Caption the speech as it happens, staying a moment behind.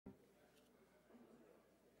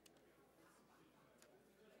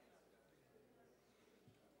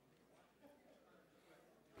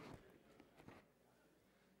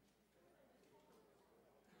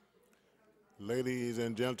Ladies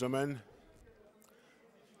and gentlemen,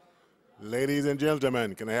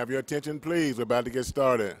 can I have your attention, please? We're about to get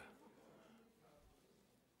started.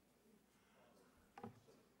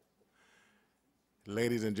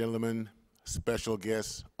 Ladies and gentlemen, special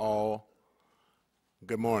guests, all,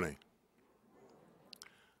 good morning.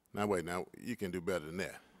 Now wait, now you can do better than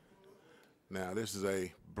that. Now this is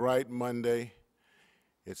a bright Monday.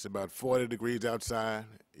 It's about 40 degrees outside.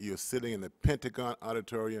 You're sitting in the Pentagon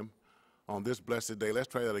Auditorium on this blessed day. Let's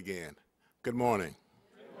try that again. Good morning.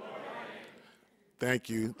 Good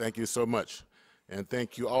morning. Thank you so much. And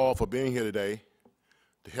thank you all for being here today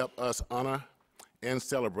to help us honor and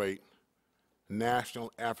celebrate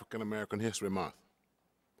National African American History Month.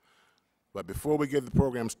 But before we get the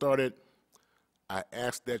program started, I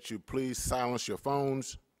ask that you please silence your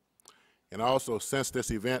phones, and also, since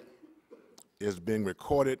this event is being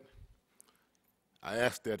recorded, I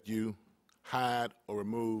ask that you hide or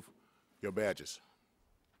remove your badges.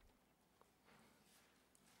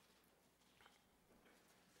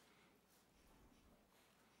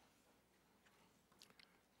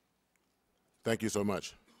 Thank you so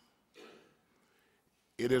much.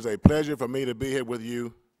 It is a pleasure for me to be here with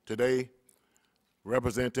you today,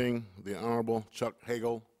 representing the Honorable Chuck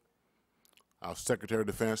Hagel, our Secretary of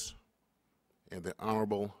Defense, and the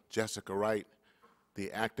Honorable Jessica Wright,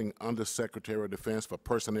 the Acting Undersecretary of Defense for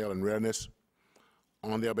Personnel and Readiness.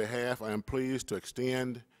 On their behalf, I am pleased to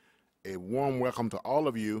extend a warm welcome to all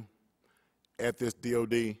of you at this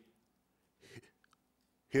DoD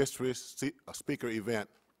History Speaker event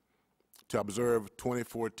to observe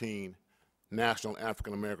 2014 National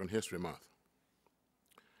African American History Month.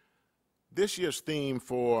 This year's theme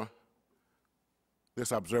for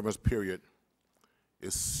this observance period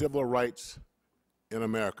is Civil Rights in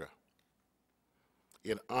America.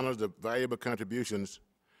 It honors the valuable contributions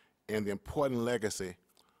and the important legacy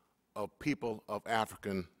of people of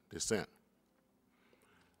African descent.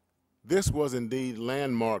 This was indeed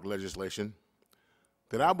landmark legislation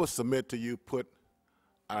that I will submit to you put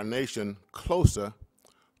our nation closer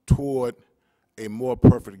toward a more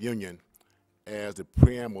perfect union as the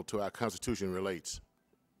preamble to our Constitution relates.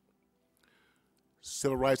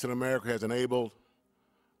 Civil rights in America has enabled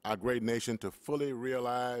our great nation to fully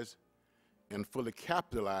realize and fully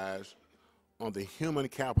capitalize on the human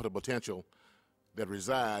capital potential that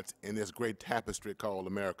resides in this great tapestry called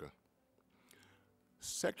America.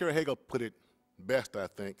 Secretary Hagel put it best, I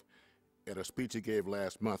think, at a speech he gave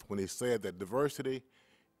last month when he said that diversity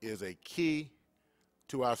is a key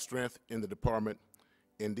to our strength in the department,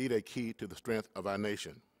 indeed a key to the strength of our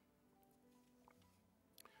nation.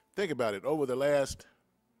 Think about it. Over the last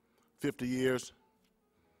 50 years,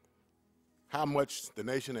 how much the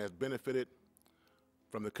nation has benefited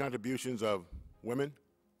from the contributions of women,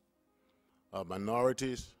 of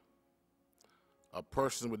minorities, of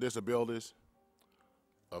persons with disabilities,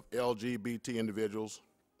 of LGBT individuals,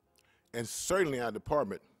 and certainly our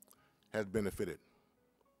department has benefited.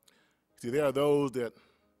 See, there are those that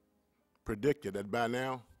predicted that by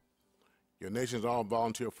now your nation's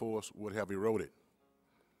all-volunteer force would have eroded.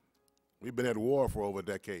 We've been at war for over a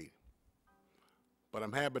decade, but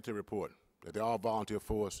I'm happy to report that the all-volunteer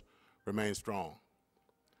force remains strong.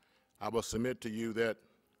 I will submit to you that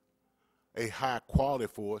a high-quality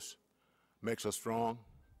force makes us strong.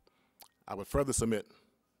 I would further submit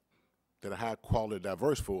that a high-quality,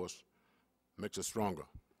 diverse force makes us stronger.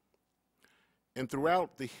 And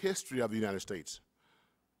throughout the history of the United States,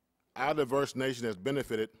 our diverse nation has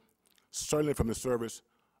benefited certainly from the service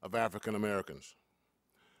of African Americans.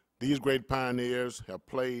 These great pioneers have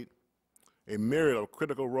played a myriad of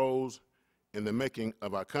critical roles in the making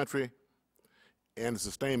of our country and the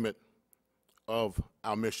sustainment of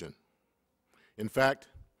our mission. In fact,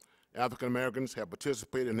 African Americans have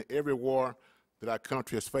participated in every war that our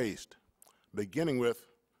country has faced, beginning with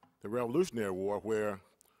the Revolutionary War, where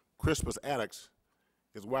Crispus Attucks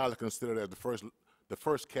is widely considered as the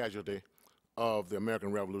first casualty of the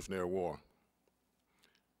American Revolutionary War.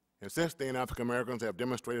 And since then, African Americans have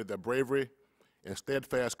demonstrated their bravery and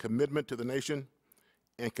steadfast commitment to the nation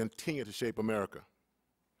and continue to shape America.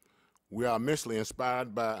 We are immensely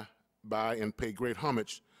inspired by and pay great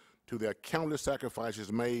homage to their countless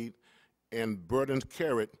sacrifices made and burdens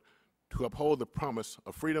carried to uphold the promise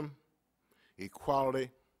of freedom, equality,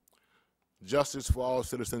 justice for all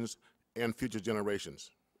citizens and future generations.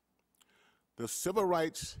 The Civil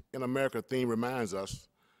Rights in America theme reminds us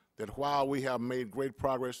that while we have made great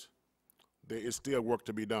progress, there is still work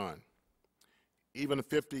to be done. Even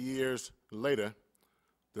 50 years later,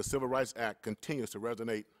 the Civil Rights Act continues to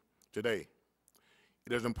resonate today.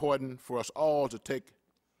 It is important for us all to take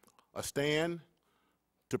a stand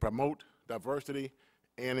to promote diversity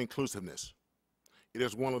and inclusiveness. It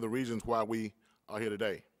is one of the reasons why we are here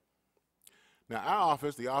today. Now, our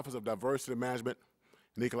office, the Office of Diversity Management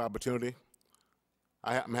and Equal Opportunity,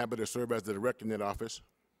 I'm happy to serve as the director in that office.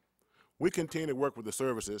 We continue to work with the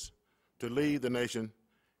services to lead the nation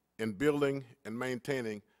in building and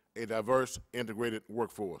maintaining a diverse, integrated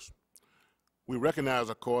workforce. We recognize,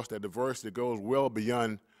 of course, that diversity goes well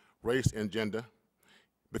beyond race and gender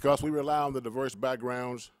because we rely on the diverse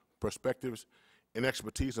backgrounds, perspectives, and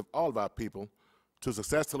expertise of all of our people to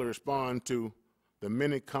successfully respond to the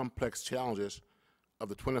many complex challenges of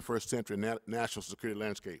the 21st century national security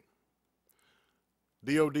landscape.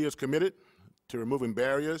 DoD is committed to removing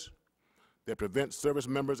barriers that prevent service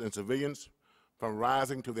members and civilians from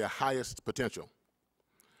rising to their highest potential.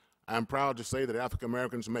 I'm proud to say that African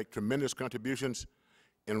Americans make tremendous contributions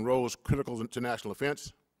in roles critical to national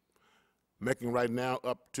defense, making right now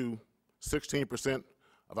up to 16%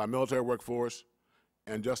 of our military workforce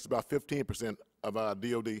and just about 15% of our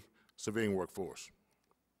DoD civilian workforce.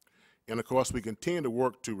 And of course, we continue to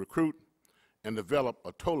work to recruit and develop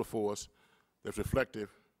a total force that's reflective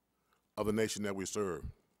of the nation that we serve.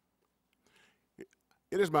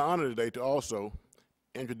 It is my honor today to also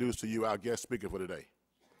introduce to you our guest speaker for today.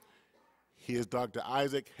 He is Dr.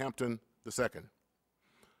 Isaac Hampton II.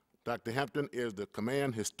 Dr. Hampton is the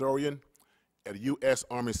command historian at U.S.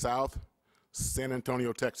 Army South, San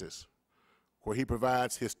Antonio, Texas, where he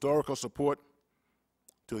provides historical support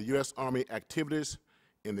to the U.S. Army activities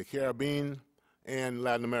in the Caribbean and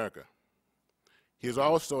Latin America. He is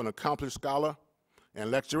also an accomplished scholar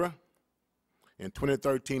and lecturer. In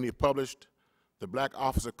 2013, he published The Black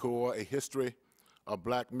Officer Corps, A History of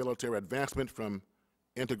Black Military Advancement from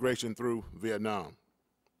Integration Through Vietnam.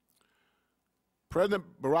 President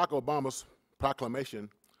Barack Obama's proclamation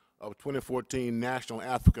of 2014 National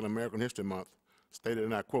African American History Month stated,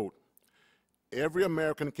 and I quote, "Every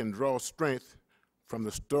American can draw strength from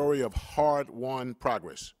the story of hard-won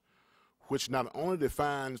progress, which not only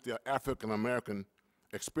defines the African American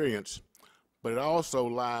experience, but it also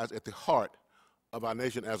lies at the heart of our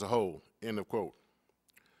nation as a whole," end of quote.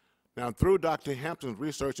 Now, through Dr. Hampton's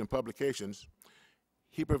research and publications,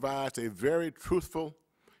 he provides a very truthful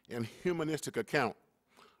and humanistic account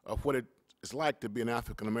of what it is like to be an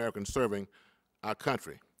African American serving our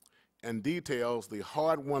country, and details the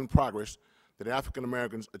hard-won progress that African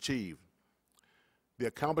Americans achieved. The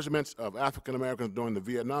accomplishments of African Americans during the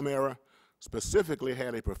Vietnam era specifically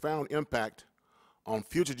had a profound impact on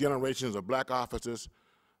future generations of black officers,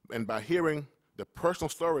 and by hearing the personal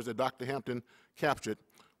stories that Dr. Hampton captured,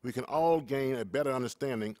 we can all gain a better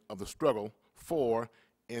understanding of the struggle for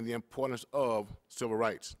and the importance of civil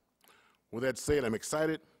rights. With that said, I'm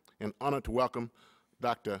excited and honored to welcome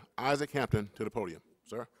Dr. Isaac Hampton to the podium.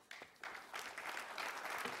 Sir.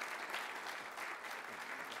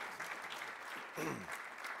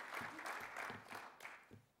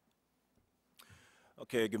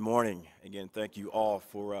 Okay, good morning. Again, thank you all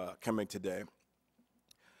for coming today.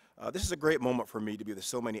 This is a great moment for me to be with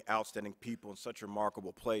so many outstanding people in such a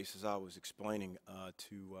remarkable place. As I was explaining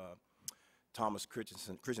to Thomas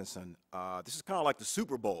Christensen, this is kind of like the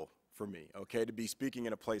Super Bowl for me, okay, to be speaking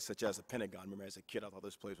in a place such as the Pentagon. Remember, as a kid, I thought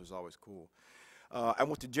this place was always cool. I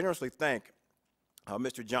want to generously thank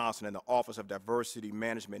Mr. Johnson and the Office of Diversity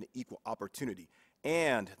Management and Equal Opportunity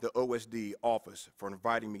and the OSD office for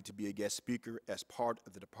inviting me to be a guest speaker as part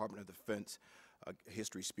of the Department of Defense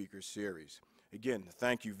History Speaker Series. Again,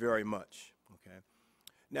 thank you very much, okay?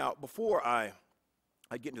 Now, before I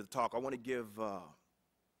get into the talk, I want to give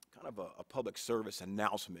kind of a public service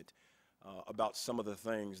announcement about some of the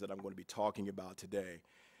things that I'm going to be talking about today.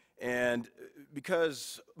 And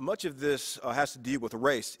because much of this has to deal with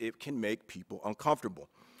race, it can make people uncomfortable.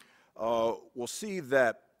 We'll see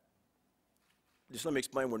that, just let me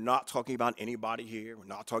explain, we're not talking about anybody here. We're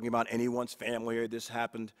not talking about anyone's family here. This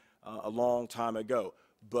happened a long time ago,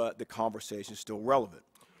 but the conversation is still relevant.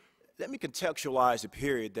 Let me contextualize the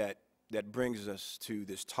period that brings us to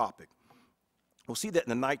this topic. We'll see that in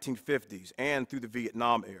the 1950s and through the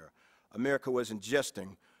Vietnam era, America was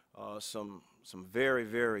ingesting some very,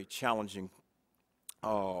 very challenging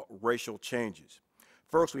racial changes.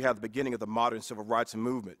 First, we have the beginning of the modern civil rights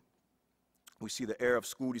movement. We see the era of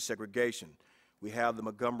school desegregation. We have the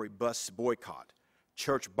Montgomery bus boycott,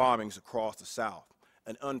 church bombings across the South,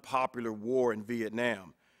 an unpopular war in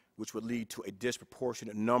Vietnam, which would lead to a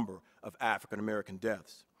disproportionate number of African-American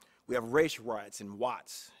deaths. We have race riots in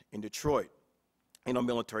Watts, in Detroit, and on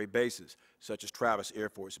military bases, such as Travis Air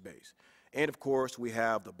Force Base. And of course, we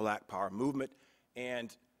have the Black Power movement,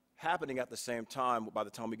 and happening at the same time, by the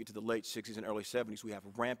time we get to the late 60s and early 70s, we have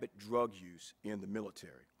rampant drug use in the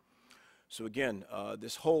military. So again,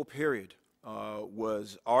 this whole period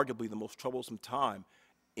was arguably the most troublesome time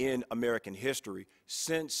in American history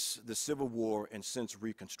since the Civil War and since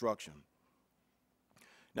Reconstruction.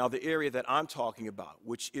 Now, the area that I'm talking about,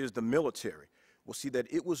 which is the military, we'll see that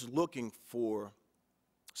it was looking for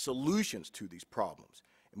solutions to these problems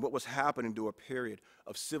and what was happening during a period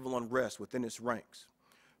of civil unrest within its ranks.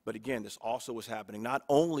 But again, this also was happening not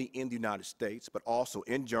only in the United States, but also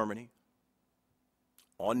in Germany,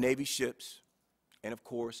 on Navy ships, and of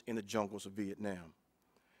course, in the jungles of Vietnam.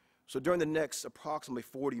 So during the next approximately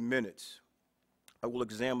 40 minutes, I will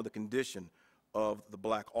examine the condition of the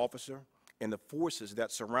black officer and the forces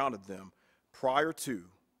that surrounded them prior to,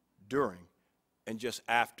 during, and just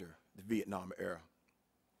after the Vietnam era.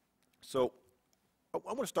 So I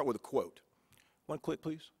want to start with a quote. One click,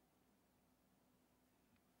 please.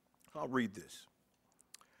 I'll read this.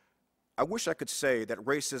 I wish I could say that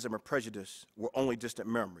racism and prejudice were only distant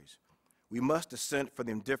memories. We must dissent from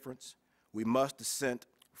the indifference. We must dissent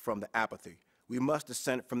from the apathy. We must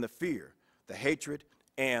dissent from the fear, the hatred,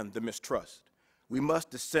 and the mistrust. We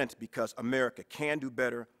must dissent because America can do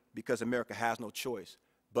better, because America has no choice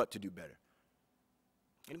but to do better.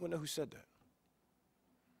 Anyone know who said that?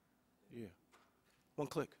 Yeah. One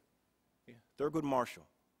click. Yeah. Thurgood Marshall.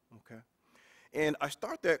 Okay. And I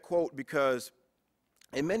start that quote because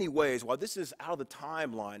in many ways, while this is out of the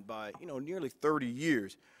timeline by, nearly 30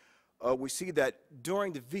 years, we see that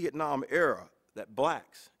during the Vietnam era, that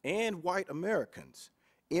blacks and white Americans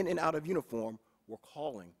in and out of uniform were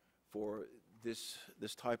calling for these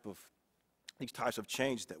types of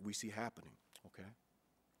change that we see happening. Okay.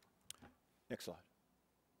 Next slide.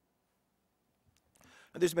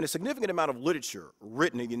 Now, there's been a significant amount of literature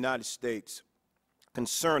written in the United States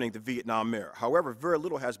concerning the Vietnam era. However, very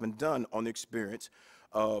little has been done on the experience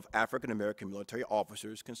of African-American military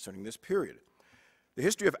officers concerning this period. The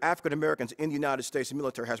history of African Americans in the United States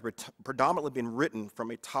military has predominantly been written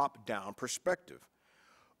from a top-down perspective.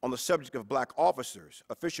 On the subject of black officers,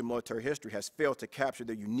 official military history has failed to capture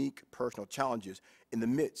their unique personal challenges in the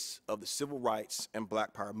midst of the civil rights and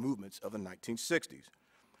black power movements of the 1960s.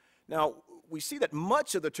 Now, we see that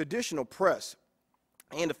much of the traditional press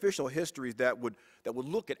and official histories that would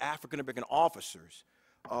look at African American officers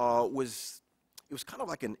was kind of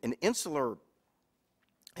like an insular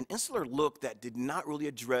look that did not really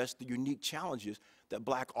address the unique challenges that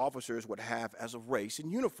black officers would have as a race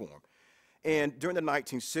in uniform. And during the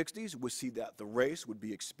 1960s, we see that the race would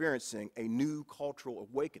be experiencing a new cultural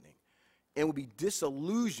awakening and would be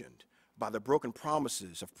disillusioned by the broken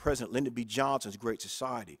promises of President Lyndon B. Johnson's Great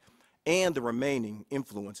Society and the remaining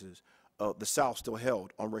influences the South still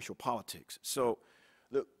held on racial politics. So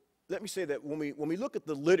let me say that when we look at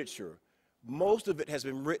the literature, most of it has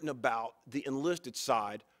been written about the enlisted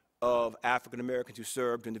side of African Americans who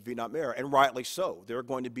served in the Vietnam era, and rightly so. There are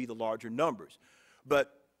going to be the larger numbers.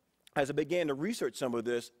 But as I began to research some of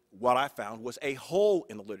this, what I found was a hole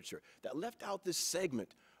in the literature that left out this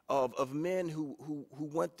segment of men who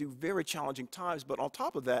went through very challenging times. But on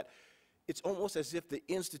top of that, it's almost as if the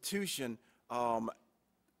institution almost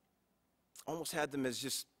had them as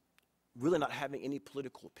just really not having any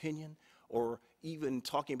political opinion or even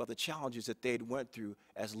talking about the challenges that they had went through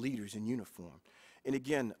as leaders in uniform. And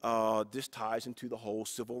again, this ties into the whole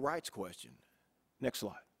civil rights question. Next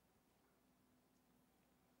slide.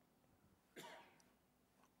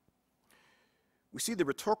 We see the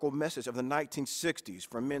rhetorical message of the 1960s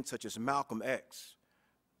from men such as Malcolm X,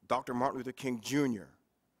 Dr. Martin Luther King Jr.,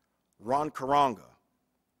 Ron Karanga,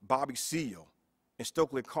 Bobby Seale, and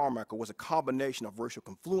Stokely Carmichael was a combination of racial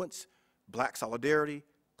confluence, black solidarity,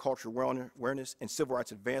 cultural awareness, and civil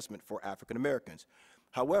rights advancement for African Americans.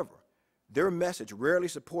 However, their message rarely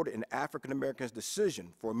supported an African American's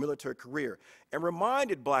decision for a military career and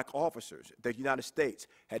reminded black officers that the United States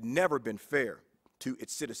had never been fair to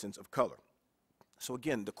its citizens of color. So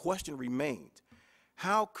again, the question remained,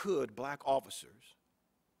 how could black officers,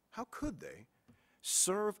 how could they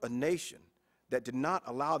serve a nation that did not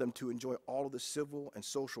allow them to enjoy all of the civil and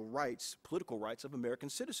social rights, political rights of American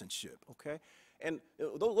citizenship, okay? And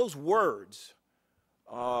those words,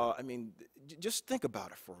 just think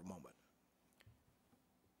about it for a moment.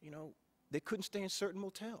 They couldn't stay in certain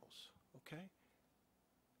motels, okay?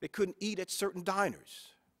 They couldn't eat at certain diners.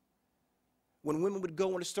 When women would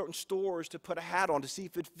go into certain stores to put a hat on to see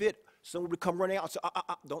if it fit, someone would come running out and say,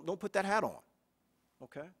 don't put that hat on,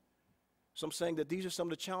 okay? So I'm saying that these are some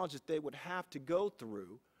of the challenges they would have to go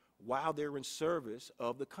through while they're in service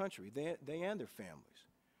of the country, they and their families.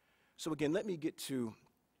 So again, let me get to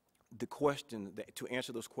the question, to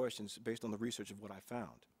answer those questions based on the research of what I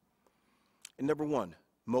found. And number one,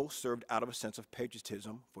 most served out of a sense of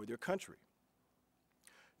patriotism for their country.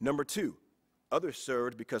 Number two, others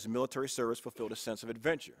served because military service fulfilled a sense of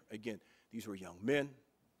adventure. Again, these were young men,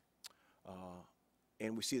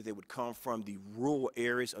 and we see that they would come from the rural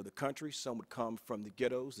areas of the country. Some would come from the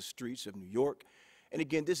ghettos, the streets of New York. And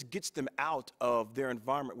again, this gets them out of their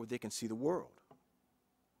environment where they can see the world.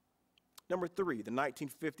 Number three, the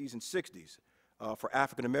 1950s and 60s for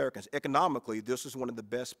African Americans. Economically, this was one of the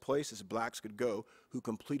best places blacks could go who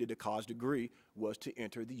completed a college degree was to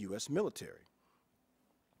enter the U.S. military.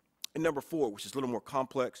 And number four, which is a little more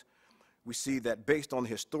complex, we see that based on the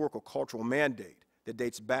historical cultural mandate that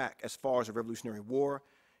dates back as far as the Revolutionary War,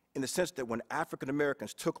 in the sense that when African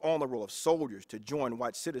Americans took on the role of soldiers to join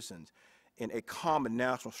white citizens in a common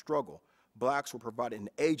national struggle, blacks were provided an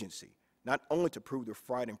agency, not only to prove their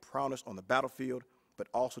fighting prowess on the battlefield, but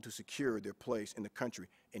also to secure their place in the country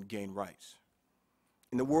and gain rights.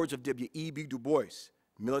 In the words of W.E.B. Du Bois,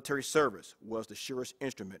 military service was the surest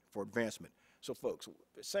instrument for advancement. So folks,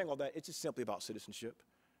 saying all that, it's just simply about citizenship.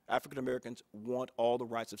 African Americans want all the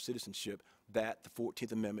rights of citizenship that the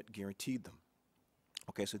 14th Amendment guaranteed them.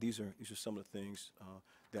 Okay, so these are some of the things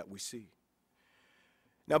that we see.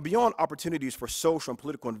 Now, beyond opportunities for social and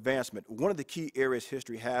political advancement, one of the key areas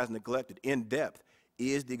history has neglected in depth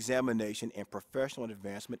is the examination and professional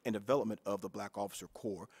advancement and development of the Black Officer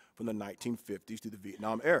Corps from the 1950s to the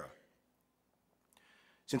Vietnam era.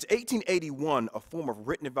 Since 1881, a form of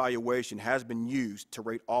written evaluation has been used to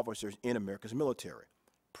rate officers in America's military.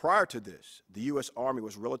 Prior to this, the U.S. Army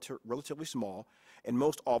was relatively small, and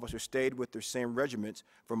most officers stayed with their same regiments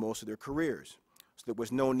for most of their careers, so there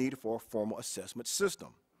was no need for a formal assessment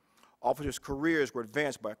system. Officers' careers were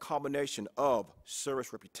advanced by a combination of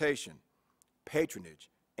service reputation, patronage,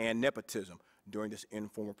 and nepotism during this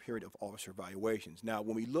informal period of officer evaluations. Now,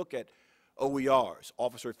 when we look at OERs,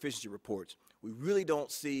 officer efficiency reports, we really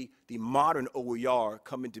don't see the modern OER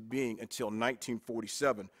come into being until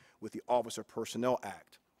 1947 with the Officer Personnel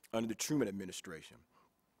Act under the Truman administration.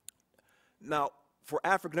 Now, for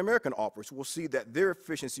African American officers, we'll see that their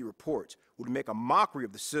efficiency reports would make a mockery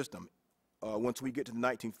of the system once we get to the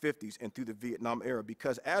 1950s and through the Vietnam era,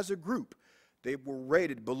 because as a group, they were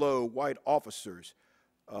rated below white officers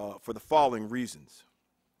for the following reasons.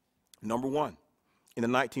 Number one, in the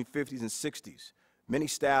 1950s and 60s, many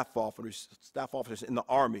staff officers in the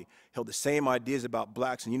Army held the same ideas about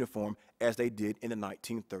blacks in uniform as they did in the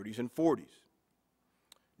 1930s and 40s.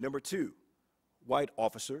 Number two, white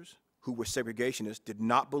officers who were segregationists did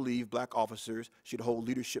not believe black officers should hold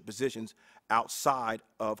leadership positions outside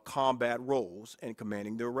of combat roles and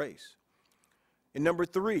commanding their race. And number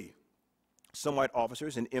three, some white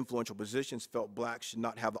officers in influential positions felt blacks should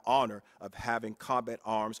not have the honor of having combat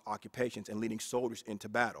arms occupations and leading soldiers into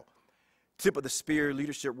battle. Tip of the spear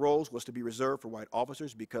leadership roles was to be reserved for white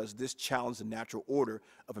officers because this challenged the natural order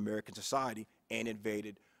of American society and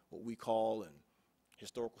invaded what we call in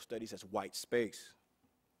historical studies as white space.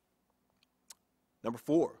 Number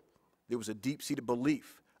four, there was a deep-seated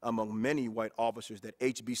belief among many white officers that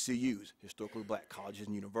HBCUs, historically black colleges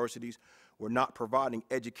and universities, were not providing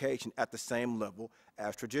education at the same level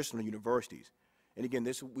as traditional universities. And again,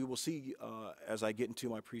 this we will see as I get into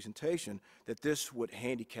my presentation that this would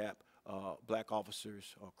handicap black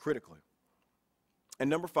officers critically. And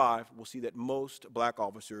number five, we'll see that most black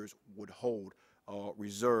officers would hold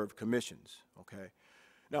reserve commissions, okay?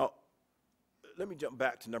 Now, let me jump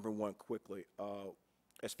back to number one quickly.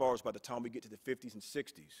 As far as by the time we get to the 50s and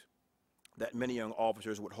 60s, that many young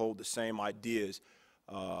officers would hold the same ideas,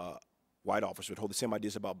 white officers would hold the same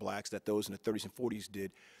ideas about blacks that those in the 30s and 40s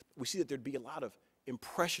did. We see that there'd be a lot of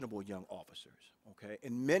impressionable young officers, okay?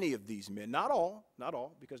 And many of these men, not all,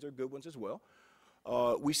 because they're good ones as well,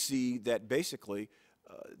 we see that basically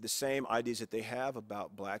the same ideas that they have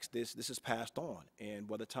about blacks, this is passed on. And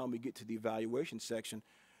by the time we get to the evaluation section,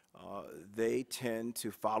 they tend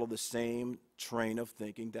to follow the same train of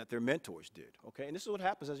thinking that their mentors did, okay? And this is what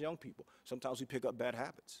happens as young people. Sometimes we pick up bad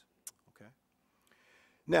habits, okay?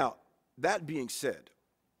 Now, that being said,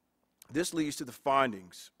 this leads to the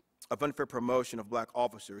findings of unfair promotion of black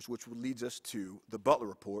officers, which leads us to the Butler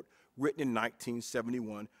Report, written in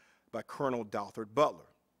 1971 by Colonel Douthert Butler.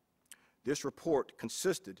 This report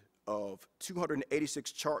consisted of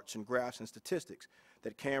 286 charts and graphs and statistics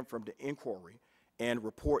that came from the inquiry and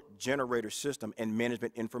report generator system and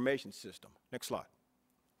management information system. Next slide.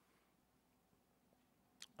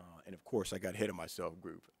 And of course, I got ahead of myself,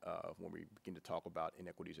 group, when we begin to talk about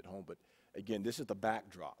inequities at home. But again, this is the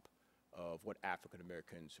backdrop of what African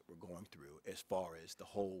Americans were going through as far as the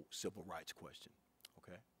whole civil rights question,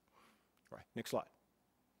 okay? All right, next slide.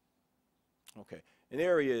 Okay. And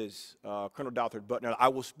there he is, Colonel Doubtford Butler. I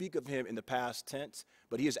will speak of him in the past tense,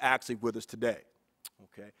 but he is actually with us today.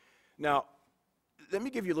 Okay. Now, let me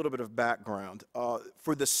give you a little bit of background.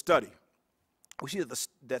 For the study, we see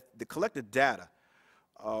that the collected data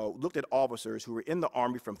looked at officers who were in the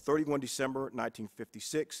Army from 31 December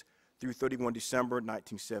 1956 through 31 December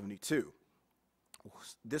 1972.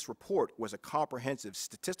 This report was a comprehensive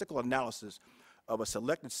statistical analysis of a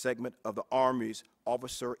selected segment of the Army's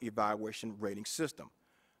officer evaluation rating system.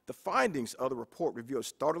 The findings of the report revealed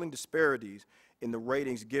startling disparities in the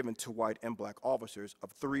ratings given to white and black officers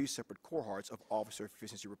of 3 separate cohorts of officer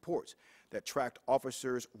efficiency reports that tracked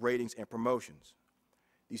officers' ratings and promotions.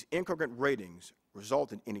 These incongruent ratings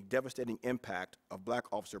resulted in a devastating impact of black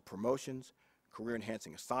officer promotions,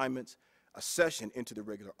 career-enhancing assignments, accession into the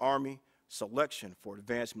regular Army, selection for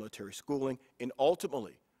advanced military schooling, and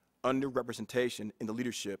ultimately underrepresentation in the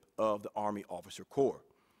leadership of the Army Officer Corps.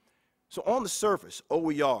 So on the surface,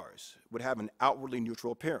 OERs would have an outwardly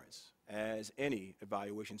neutral appearance, as any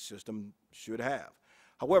evaluation system should have.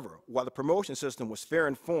 However, while the promotion system was fair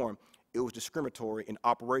in form, it was discriminatory in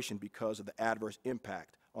operation because of the adverse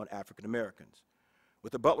impact on African Americans.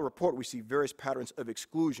 With the Butler report, we see various patterns of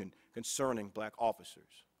exclusion concerning black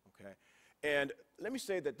officers. Okay? And let me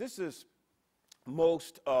say that this is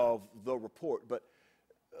most of the report, but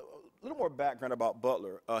a little more background about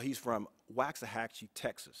Butler. He's from Waxahachie,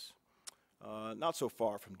 Texas, not so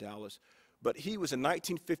far from Dallas, but he was a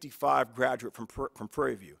 1955 graduate from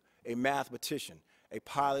Prairie View, a mathematician, a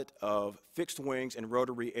pilot of fixed wings and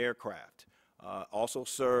rotary aircraft. Also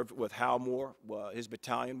served with Hal Moore. His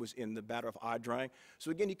battalion was in the Battle of Idrang. So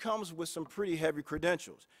again, he comes with some pretty heavy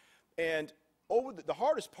credentials. And over the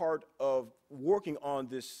hardest part of working on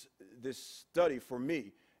this study for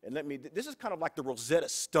me, and this is kind of like the Rosetta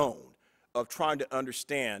Stone of trying to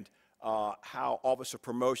understand how officer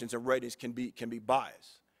promotions and ratings can be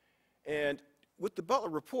biased. And with the Butler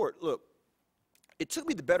report, look, it took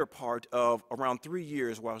me the better part of around 3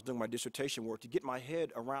 years while I was doing my dissertation work to get my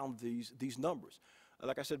head around these numbers.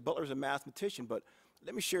 Like I said, Butler's a mathematician, but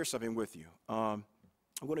let me share something with you. I'm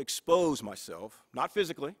going to expose myself, not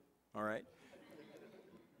physically, all right,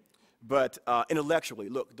 but intellectually.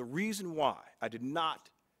 Look, the reason why I did not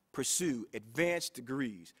pursue advanced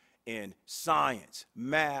degrees in science,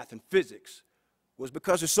 math, and physics was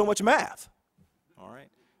because there's so much math, all right?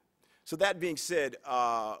 So that being said,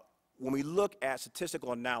 when we look at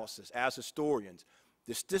statistical analysis as historians,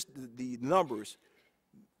 the numbers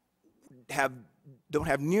don't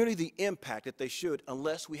have nearly the impact that they should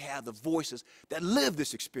unless we have the voices that live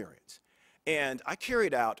this experience. And I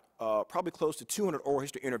carried out probably close to 200 oral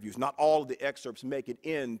history interviews. Not all of the excerpts make it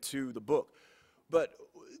into the book. But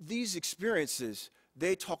these experiences,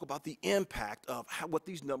 they talk about the impact of what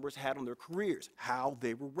these numbers had on their careers, how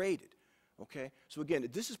they were rated. Okay? So again,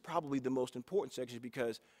 this is probably the most important section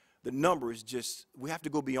because the numbers we have to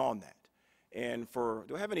go beyond that. And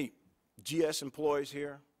do I have any GS employees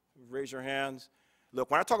here? Raise your hands.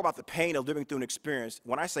 Look, when I talk about the pain of living through an experience,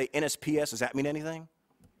 when I say NSPS, does that mean anything?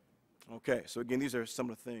 Okay, so again, these are some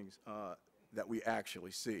of the things that we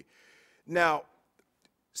actually see. Now,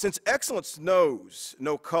 since excellence knows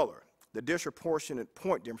no color, the disproportionate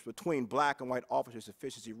point difference between black and white officers'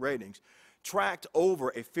 efficiency ratings tracked over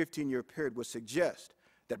a 15-year period would suggest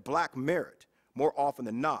that black merit, more often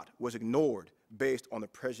than not, was ignored based on the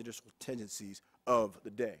prejudicial tendencies of the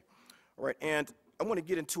day. All right, and I want to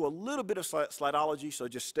get into a little bit of slideology, so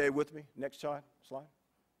just stay with me. Next slide.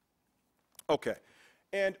 Okay,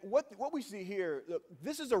 and what we see here, look,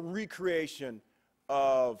 this is a recreation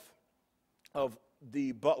of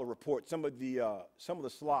the Butler report, some of the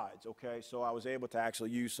slides, okay? So I was able to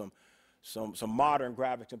actually use some modern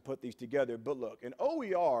graphics and put these together. But look, an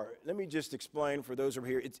OER, let me just explain for those who are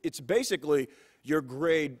here, it's basically your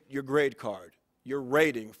grade card, your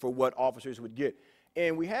rating for what officers would get.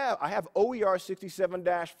 And I have OER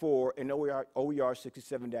 67-4 and OER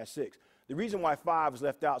 67-6. The reason why 5 is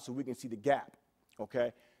left out so we can see the gap,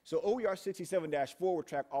 okay? So OER 67-4 will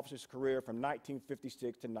track officers' career from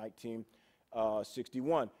 1956 to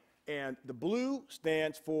 1961. And the blue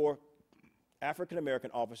stands for African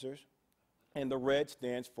American officers, and the red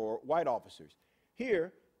stands for white officers.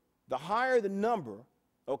 Here, the higher the number,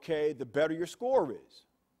 okay, the better your score is,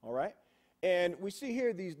 all right? And we see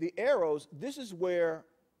here the arrows, this is where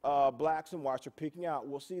blacks and whites are peaking out.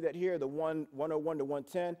 We'll see that here, the 101 to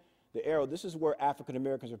 110, the arrow, this is where African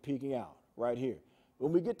Americans are peaking out, right here.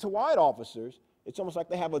 When we get to white officers, it's almost like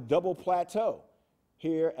they have a double plateau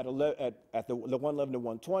here at the 111 to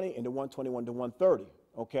 120 and the 121 to 130,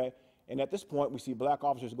 okay? And at this point, we see black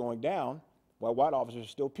officers going down while white officers are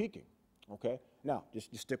still peaking, okay? Now,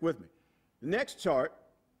 just stick with me. The next chart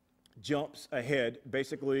jumps ahead,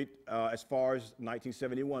 basically, as far as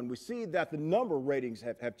 1971. We see that the number ratings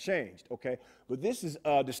have changed, okay? But this is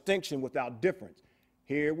a distinction without difference.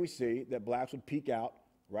 Here we see that blacks would peak out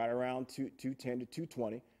right around 210 to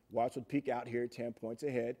 220. Whites would peak out here 10 points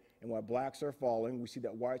ahead. And while blacks are falling, we see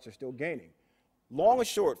that whites are still gaining. Long and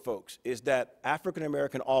short, folks, is that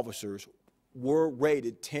African-American officers were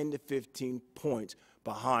rated 10 to 15 points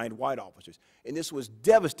behind white officers. And this was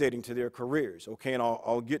devastating to their careers, okay? And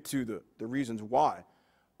I'll get to the reasons why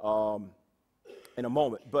in a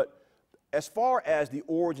moment. But as far as the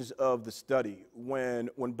origins of the study, when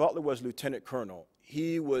Butler was lieutenant colonel,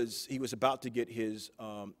 he was about to get his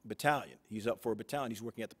battalion. He's up for a battalion. He's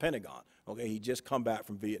working at the Pentagon, okay? He just come back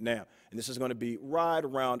from Vietnam. And this is going to be right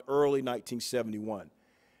around early 1971.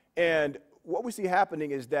 And what we see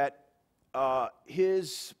happening is that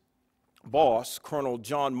his boss, Colonel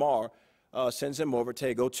John Marr, sends him over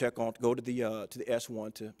to go to the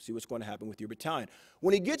S1 to see what's going to happen with your battalion.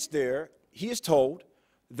 When he gets there, he is told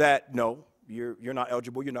that, no, you're not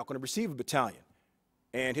eligible, you're not going to receive a battalion.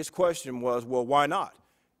 And his question was, well, why not?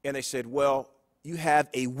 And they said, well, you have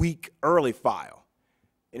a week early file.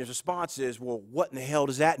 And his response is, well, what in the hell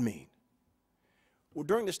does that mean? Well,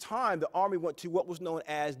 during this time, the Army went to what was known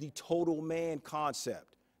as the total man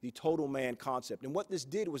concept. The total man concept. And what this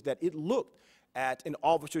did was that it looked at an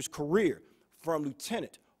officer's career from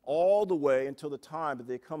lieutenant all the way until the time that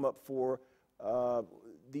they come up for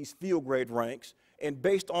these field grade ranks. And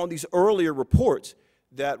based on these earlier reports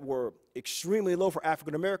that were extremely low for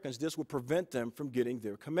African Americans, this would prevent them from getting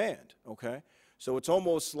their command, okay? So it's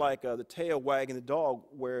almost like the tail wagging the dog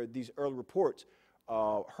where these early reports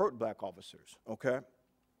hurt black officers, okay?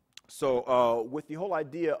 So with the whole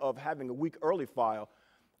idea of having a week early file,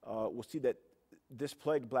 we'll see that this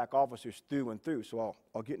plagued black officers through and through. So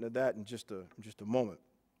I'll get into that in just a moment.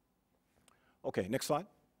 Okay, next slide.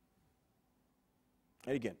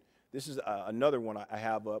 And again, this is another one I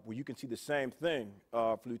have up where you can see the same thing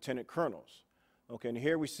for lieutenant colonels. Okay, and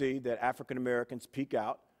here we see that African Americans peak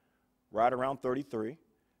out right around 33.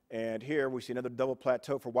 And here we see another double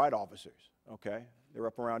plateau for white officers. Okay, they're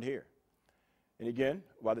up around here. And again,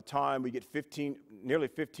 by the time we get nearly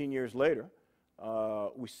 15 years later,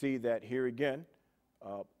 we see that here again,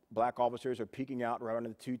 black officers are peaking out around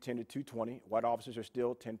the 210 to 220. White officers are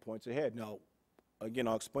still 10 points ahead. Now, again,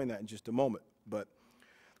 I'll explain that in just a moment. But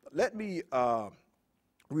let me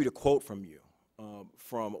read a quote from you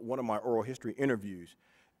from one of my oral history interviews.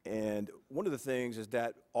 And one of the things is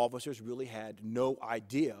that officers really had no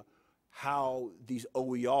idea how these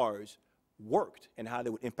OERs worked and how they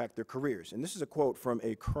would impact their careers. And this is a quote from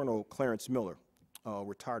a Colonel Clarence Miller,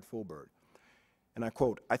 retired full bird. And I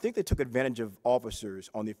quote, "I think they took advantage of officers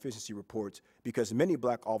on the efficiency reports because many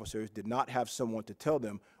black officers did not have someone to tell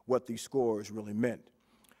them what these scores really meant.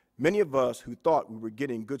 Many of us who thought we were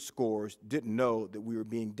getting good scores didn't know that we were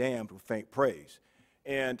being damned with faint praise."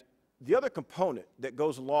 And the other component that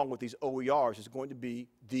goes along with these OERs is going to be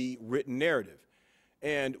the written narrative.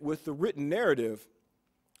 And with the written narrative,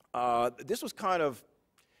 this was kind of,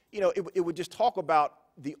 you know, it would just talk about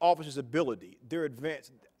the officer's ability, their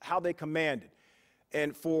advance, how they commanded.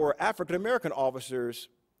 And for African-American officers,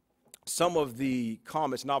 some of the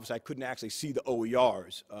comments, and obviously I couldn't actually see the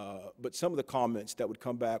OERs, but some of the comments that would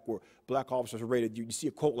come back were black officers were rated. You see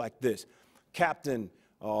a quote like this: "Captain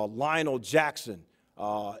Lionel Jackson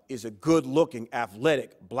is a good-looking,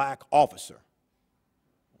 athletic black officer."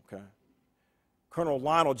 Okay. "Colonel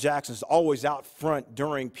Lionel Jackson is always out front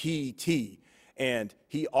during PT, and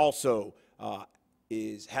he also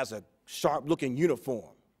has a sharp-looking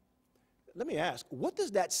uniform." Let me ask, what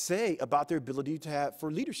does that say about their ability to have for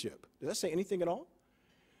leadership? Does that say anything at all?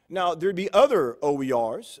 Now, there'd be other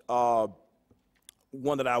OERs.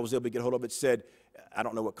 One that I was able to get hold of, it said, I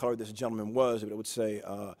don't know what color this gentleman was, but it would say,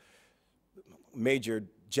 "Major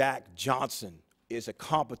Jack Johnson is a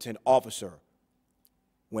competent officer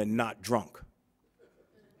when not drunk."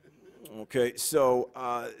 Okay, so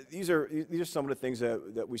these are some of the things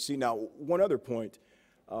that we see. Now, one other point,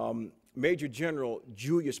 Major General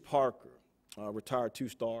Julius Parker, retired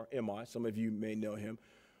two-star MI, some of you may know him.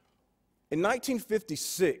 In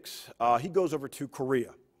 1956, he goes over to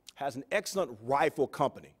Korea, has an excellent rifle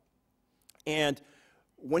company. And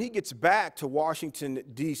when he gets back to Washington,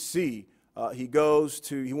 D.C., he wants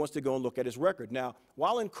to go and look at his record. Now,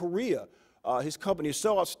 while in Korea, his company is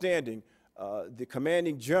so outstanding, the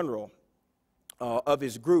commanding general of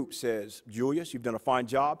his group says, "Julius, you've done a fine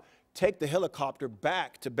job. Take the helicopter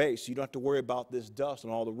back to base so you don't have to worry about this dust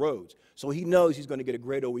on all the roads." So he knows he's going to get a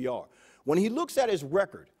great OER. When he looks at his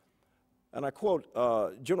record, and I quote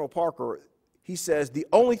General Parker, he says, the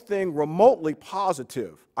only thing remotely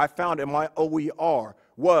positive I found in my OER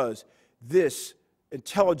was this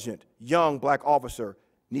intelligent young black officer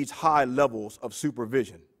needs high levels of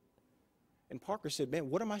supervision. And Parker said, man,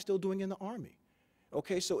 what am I still doing in the Army?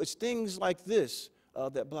 Okay, so it's things like this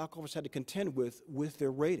that black officers had to contend with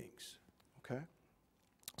their ratings, okay?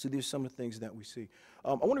 So these are some of the things that we see.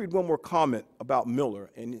 I want to read one more comment about Miller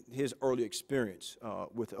and his early experience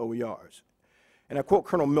with OERs. And I quote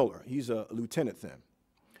Colonel Miller. He's a lieutenant then.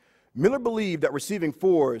 Miller believed that receiving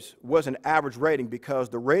 4s was an average rating because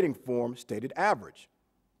the rating form stated average.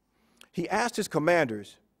 He asked his commander,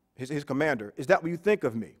 is that what you think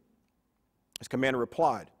of me? His commander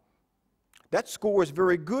replied, that score is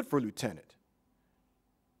very good for lieutenant.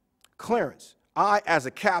 Clarence, I as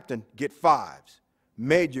a captain get 5s.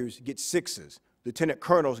 Majors get 6s. Lieutenant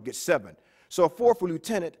colonels get 7. So a 4 for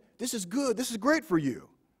lieutenant, this is good, this is great for you.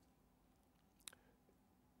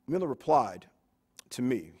 Miller replied to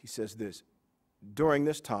me, he says this, during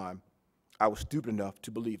this time, I was stupid enough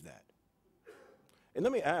to believe that. And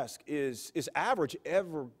let me ask, is average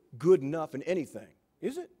ever good enough in anything?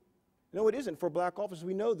 Is it? No, it isn't for black officers.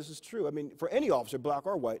 We know this is true. I mean, for any officer, black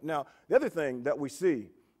or white. Now, the other thing that we see,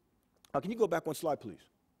 can you go back one slide, please?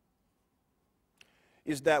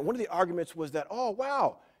 Is that one of the arguments was that, oh,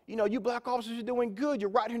 wow, you know, you black officers are doing good. You're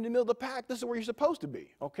right here in the middle of the pack. This is where you're supposed to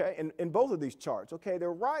be, okay, in both of these charts, okay?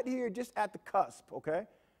 They're right here just at the cusp, okay?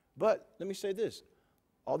 But let me say this.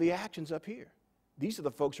 All the actions up here, these are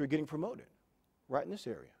the folks who are getting promoted right in this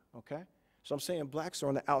area, okay? So I'm saying blacks are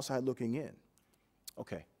on the outside looking in.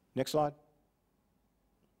 Okay, next slide.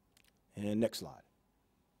 And next slide.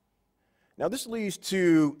 Now, this leads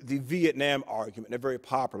to the Vietnam argument, a very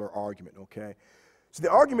popular argument, okay? So the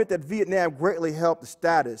argument that Vietnam greatly helped the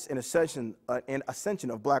status and ascension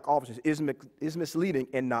of black officers is misleading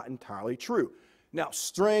and not entirely true. Now,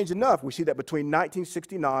 strange enough, we see that between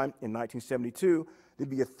 1969 and 1972, there'd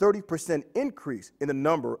be a 30% increase in the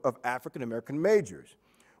number of African-American majors,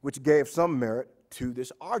 which gave some merit to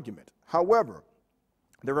this argument. However,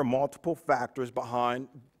 there are multiple factors behind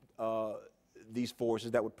these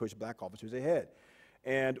forces that would push black officers ahead.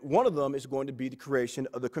 And one of them is going to be the creation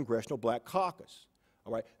of the Congressional Black Caucus.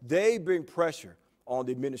 All right, they bring pressure on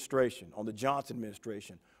the administration, on the Johnson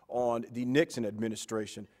administration, on the Nixon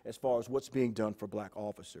administration as far as what's being done for black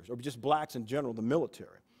officers, or just blacks in general, the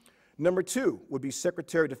military. Number 2 would be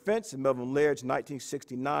Secretary of Defense and Melvin Laird's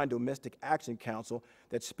 1969 Domestic Action Council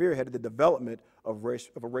that spearheaded the development of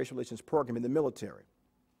a racial relations program in the military.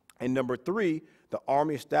 And number 3, the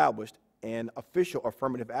Army established an official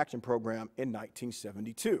affirmative action program in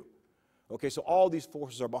 1972. Okay, so all these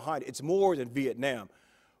forces are behind it. It's more than Vietnam.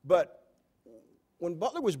 But when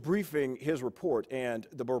Butler was briefing his report, and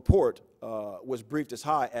the report was briefed as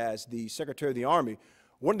high as the Secretary of the Army,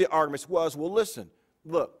 one of the arguments was, well, listen,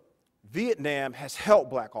 look, Vietnam has helped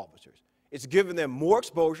black officers. It's given them more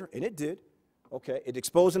exposure, and it did. Okay, it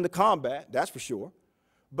exposed them to combat, that's for sure.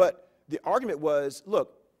 But the argument was,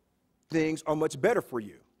 look, things are much better for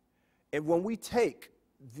you. And when we take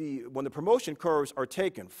when the promotion curves are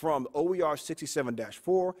taken from OER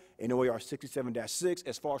 67-4 and OER 67-6,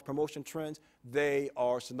 as far as promotion trends, they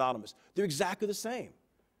are synonymous. They're exactly the same.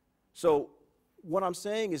 So what I'm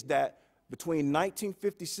saying is that between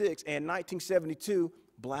 1956 and 1972,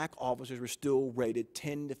 black officers were still rated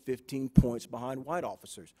 10 to 15 points behind white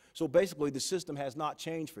officers. So basically, the system has not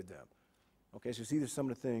changed for them. Okay, so these are some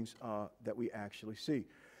of the things that we actually see.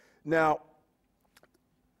 Now,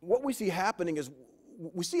 what we see happening is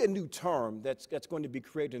we see a new term that's going to be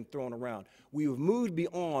created and thrown around. We've moved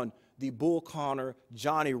beyond the Bull Connor,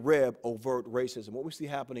 Johnny Reb overt racism. What we see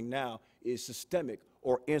happening now is systemic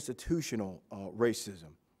or institutional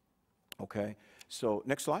racism. Okay, so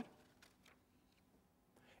next slide.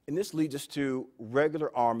 And this leads us to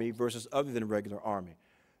regular Army versus other than regular Army.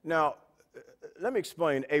 Now, let me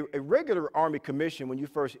explain. A regular Army commission, when you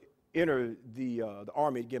first enter the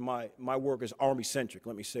Army, again, my work is Army-centric,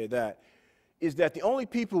 let me say that, is that the only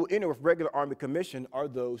people who enter with regular Army commission are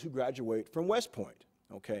those who graduate from West Point,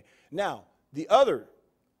 okay? Now, the other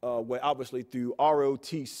way, obviously through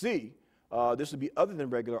ROTC, this would be other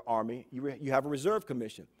than regular Army, you have a reserve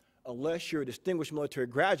commission. Unless you're a distinguished military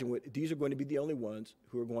graduate, these are going to be the only ones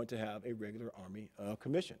who are going to have a regular Army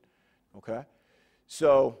commission, okay?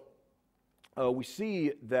 So we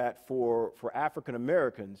see that for African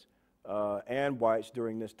Americans and whites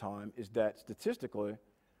during this time is that statistically,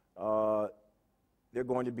 they're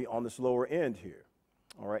going to be on this lower end here.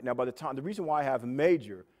 All right, now the reason why I have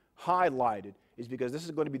major highlighted is because this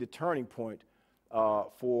is going to be the turning point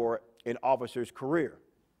for an officer's career.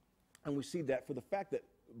 And we see that for the fact that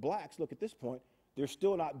blacks, look at this point, they're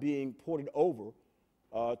still not being ported over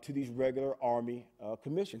to these regular Army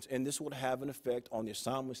commissions. And this will have an effect on the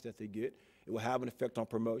assignments that they get. It will have an effect on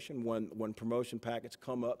promotion. When promotion packets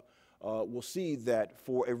come up, we'll see that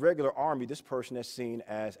for a regular Army, this person is seen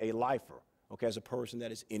as a lifer, okay, as a person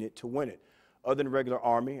that is in it to win it. Other than regular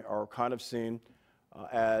Army are kind of seen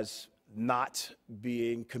as not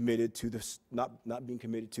being committed to not being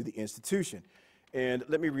committed to the institution. And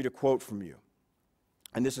let me read a quote from you.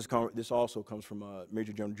 And this also comes from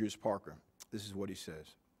Major General Julius Parker. This is what he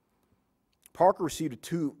says. Parker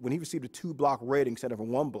when he received a 2-block rating instead of a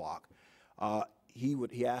 1-block,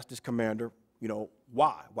 he asked his commander,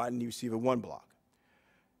 why? Why didn't he receive a 1-block?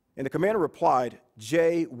 And the commander replied,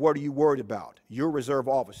 "Jay, what are you worried about? You're a reserve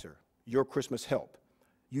officer. You're Christmas help.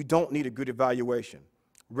 You don't need a good evaluation.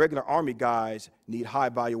 Regular Army guys need high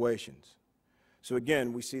evaluations." So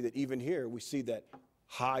again, we see that even here, we see that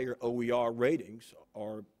higher OER ratings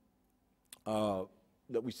are,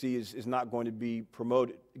 that we see is not going to be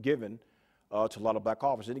given to a lot of black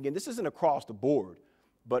officers. And again, this isn't across the board,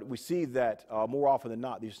 but we see that more often than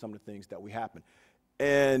not, these are some of the things that we happen.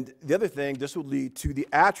 And the other thing, this will lead to the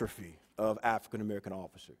atrophy of African-American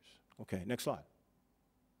officers. Okay, next slide.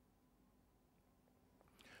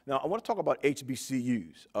 Now, I want to talk about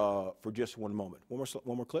HBCUs for just one moment. One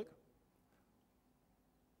more click.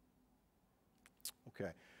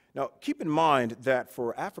 Okay. Now, keep in mind that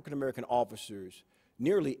for African-American officers,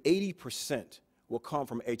 nearly 80% will come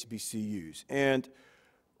from HBCUs. And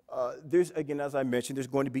there's, again, as I mentioned, there's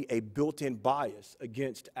going to be a built-in bias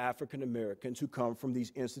against African-Americans who come from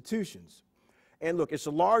these institutions. And look, it's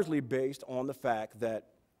largely based on the fact that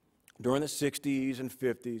during the 60s and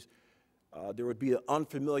 50s, there would be an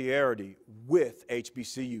unfamiliarity with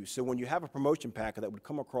HBCUs. So when you have a promotion packet that would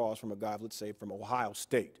come across from a guy, let's say, from Ohio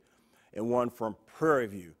State, and one from Prairie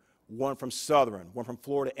View, one from Southern, one from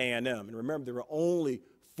Florida A&M, and remember, there were only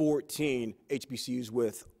 14 HBCUs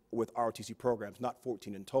with ROTC programs, not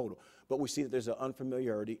 14 in total. But we see that there's an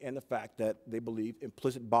unfamiliarity and the fact that they believe,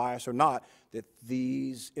 implicit bias or not, that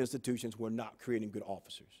these institutions were not creating good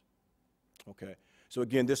officers. Okay? So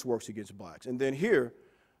again, this works against blacks. And then here,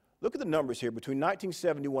 look at the numbers here. Between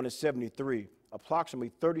 1971 and 73, approximately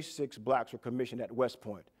 36 blacks were commissioned at West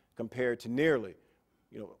Point, compared to nearly,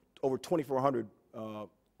 over 2,400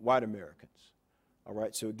 white Americans. All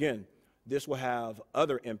right, so again, this will have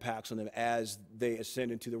other impacts on them as they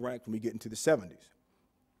ascend into the rank when we get into the 70s.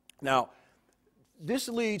 Now, this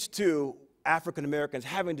leads to African Americans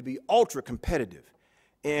having to be ultra competitive.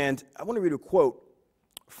 And I want to read a quote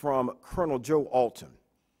from Colonel Joe Alton.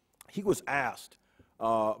 He was asked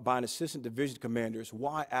by an assistant division commanders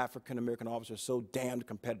why African American officers are so damned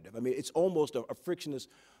competitive. I mean, it's almost a frictionless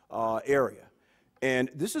area.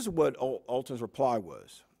 And this is what Alton's reply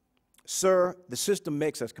was. "Sir, the system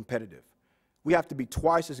makes us competitive. We have to be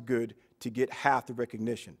twice as good to get half the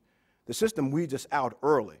recognition. The system weeds us out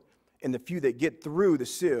early, and the few that get through the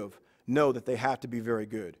sieve know that they have to be very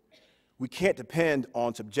good. We can't depend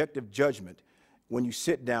on subjective judgment when you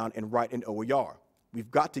sit down and write an OER.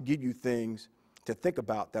 We've got to give you things to think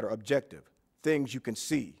about that are objective, things you can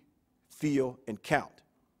see, feel, and count.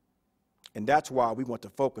 And that's why we want to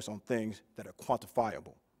focus on things that are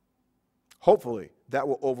quantifiable. Hopefully, that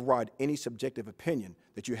will override any subjective opinion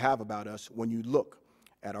that you have about us when you look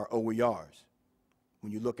at our OERs,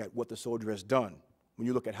 when you look at what the soldier has done, when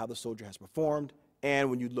you look at how the soldier has performed, and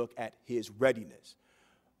when you look at his readiness."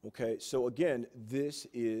 Okay, so again, this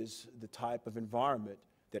is the type of environment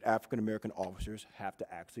that African-American officers have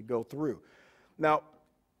to actually go through. Now,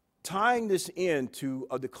 tying this into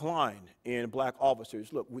a decline in black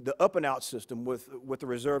officers, look, with the up-and-out system with the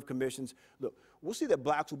reserve commissions, look, we'll see that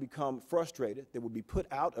blacks will become frustrated. They will be put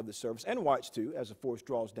out of the service, and whites too, as the force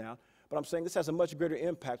draws down. But I'm saying this has a much greater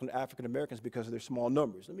impact on African Americans because of their small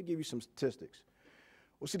numbers. Let me give you some statistics.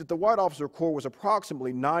 We'll see that the white officer corps was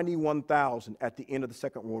approximately 91,000 at the end of the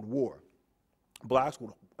Second World War. Blacks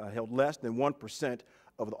held less than 1%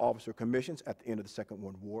 of the officer commissions at the end of the Second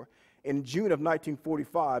World War. In June of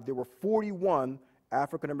 1945, there were 41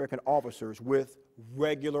 African-American officers with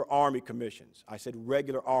regular Army commissions. I said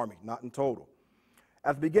regular Army, not in total.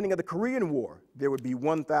 At the beginning of the Korean War, there would be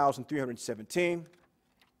 1,317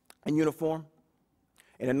 in uniform.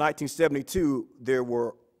 And in 1972, there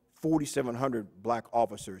were 4,700 black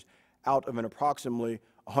officers out of an approximately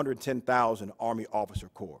 110,000 Army officer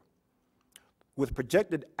corps. With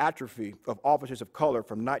projected atrophy of officers of color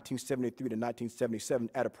from 1973 to 1977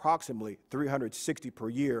 at approximately 360 per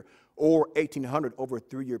year or 1,800 over a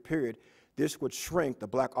 3-year period, this would shrink the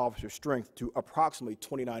black officer strength to approximately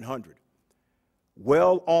 2,900.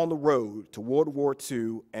 well on the road to World War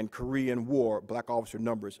II and Korean War black officer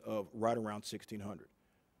numbers of right around 1,600.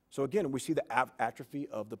 So again, we see the atrophy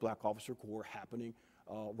of the black officer corps happening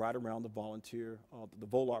right around the volunteer, the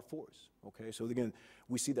Volar force. Okay, so again,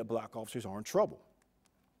 we see that black officers are in trouble.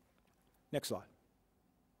 Next slide.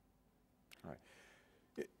 All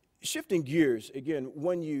right. Shifting gears, again,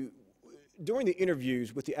 during the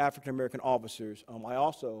interviews with the African-American officers, I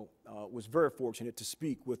also was very fortunate to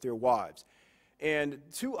speak with their wives. And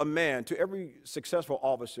to a man, to every successful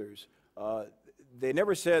officers, they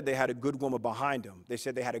never said they had a good woman behind them. They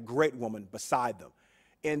said they had a great woman beside them.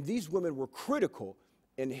 And these women were critical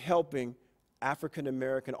in helping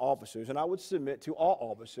African-American officers, and I would submit to all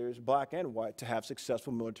officers, black and white, to have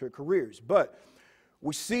successful military careers. But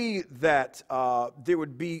we see that there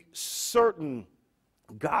would be certain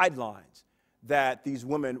guidelines that these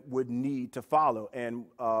women would need to follow. And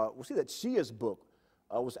we'll see that Shia's book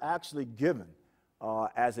was actually given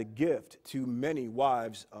as a gift to many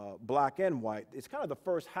wives, black and white. It's kind of the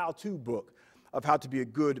first how-to book of how to be a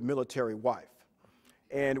good military wife.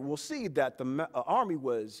 And we'll see that the Army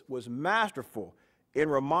was masterful in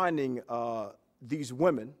reminding these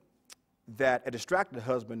women that a distracted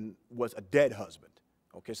husband was a dead husband.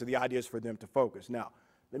 Okay, so the idea is for them to focus. Now,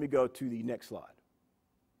 let me go to the next slide.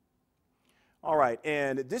 All right,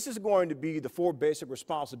 and this is going to be the 4 basic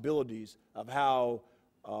responsibilities of how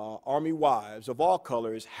Army wives of all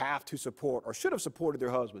colors have to support or should have supported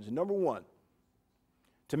their husbands. Number 1,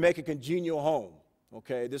 to make a congenial home.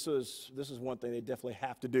 Okay, this is one thing they definitely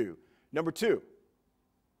have to do. Number 2,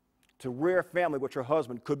 to rear a family which her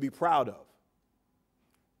husband could be proud of.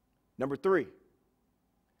 Number 3,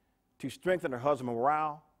 to strengthen her husband's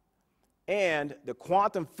morale. And the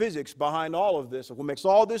quantum physics behind all of this, what makes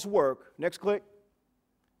all this work, next click,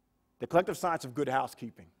 the collective science of good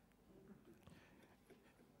housekeeping.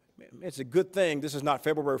 It's a good thing this is not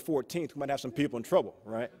February 14th. We might have some people in trouble,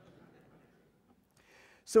 right?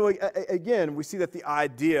 So again, we see that the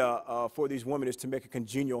idea for these women is to make a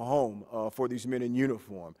congenial home for these men in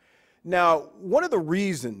uniform. Now, one of the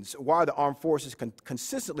reasons why the armed forces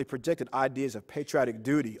consistently projected ideas of patriotic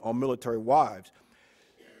duty on military wives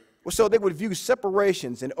was so they would view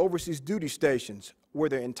separations in overseas duty stations where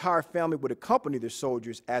their entire family would accompany their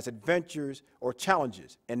soldiers as adventures or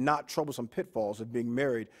challenges and not troublesome pitfalls of being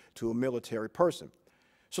married to a military person.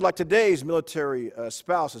 So like today's military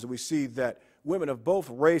spouses, we see that women of both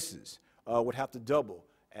races would have to double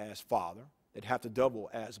as father, they'd have to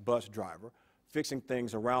double as bus driver, fixing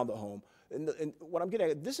things around the home. And what I'm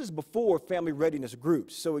getting at, this is before family readiness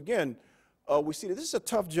groups. So again, we see that this is a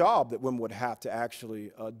tough job that women would have to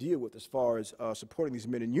actually deal with as far as supporting these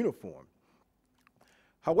men in uniform.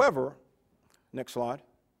 However, next slide,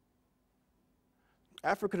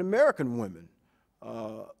 African-American women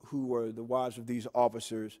who were the wives of these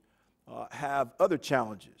officers have other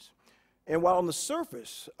challenges. And while on the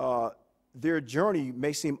surface, their journey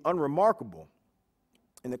may seem unremarkable,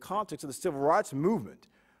 in the context of the civil rights movement,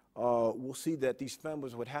 we'll see that these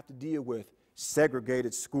families would have to deal with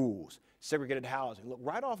segregated schools, segregated housing. Look,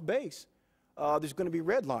 right off base, there's going to be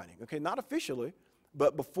redlining, okay, not officially,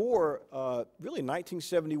 but before really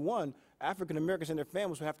 1971, African Americans and their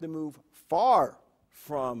families would have to move far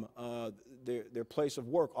from their place of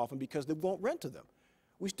work, often because they won't rent to them.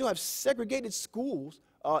 We still have segregated schools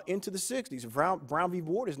into the 60s. Brown v.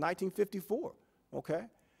 Board is 1954, okay?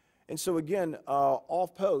 And so again,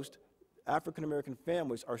 off post, African American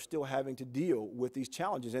families are still having to deal with these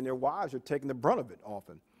challenges, and their wives are taking the brunt of it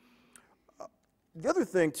often. The other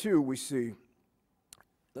thing, too, we see,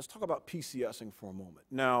 let's talk about PCSing for a moment.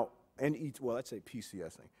 Now, well, let's say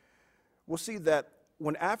PCSing. We'll see that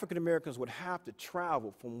when African Americans would have to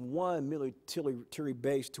travel from one military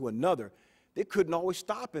base to another, they couldn't always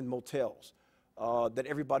stop in motels that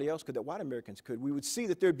everybody else could, that white Americans could. We would see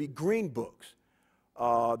that there'd be green books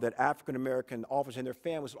that African American officers and their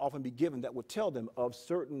families would often be given that would tell them of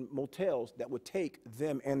certain motels that would take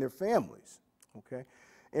them and their families, okay?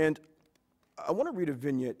 And I want to read a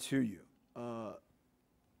vignette to you. I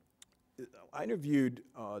interviewed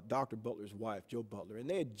Dr. Butler's wife, Jo Butler, and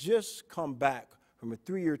they had just come back from a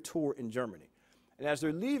 3-year tour in Germany. And as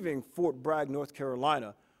they're leaving Fort Bragg, North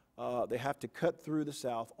Carolina, they have to cut through the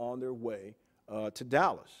South on their way to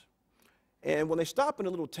Dallas. And when they stop in a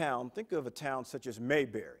little town, think of a town such as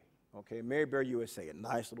Mayberry, okay? Mayberry, USA, a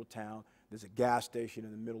nice little town. There's a gas station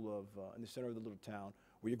in the middle of, in the center of the little town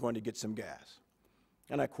where you're going to get some gas.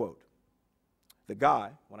 And I quote, the guy,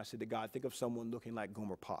 when I say the guy, think of someone looking like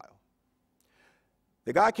Gomer Pyle.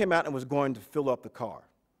 The guy came out and was going to fill up the car.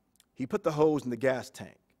 He put the hose in the gas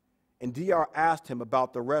tank, and DR asked him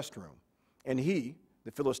about the restroom, and he, the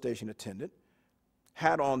filling station attendant,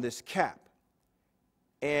 had on this cap,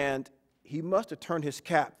 and he must have turned his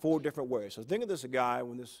cap 4 different ways. So think of this guy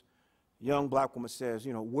when this young black woman says,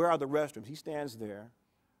 you know, where are the restrooms? He stands there,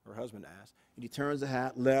 her husband asks, and he turns the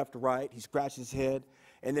hat left, right, he scratches his head,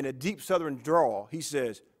 and then a deep southern drawl, he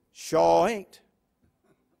says, "Shaw ain't."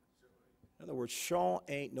 In other words, Shaw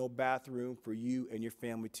ain't no bathroom for you and your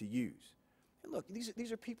family to use. And look,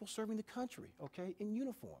 these are people serving the country, okay, in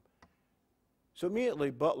uniform. So immediately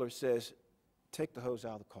Butler says, take the hose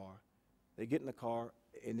out of the car. They get in the car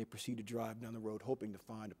and they proceed to drive down the road, hoping to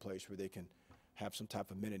find a place where they can have some type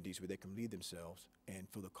of amenities where they can leave themselves and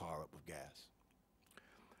fill the car up with gas.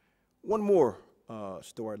 One more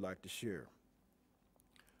story I'd like to share.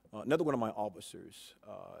 Another one of my officers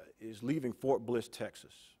is leaving Fort Bliss,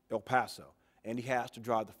 Texas, El Paso, and he has to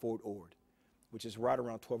drive to Fort Ord, which is right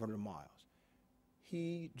around 1,200 miles.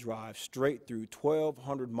 He drives straight through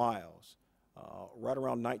 1,200 miles right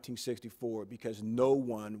around 1964 because no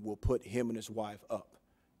one will put him and his wife up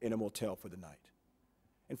in a motel for the night.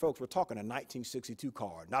 And folks, we're talking a 1962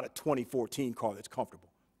 car, not a 2014 car that's comfortable,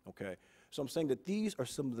 okay? So I'm saying that these are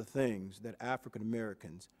some of the things that African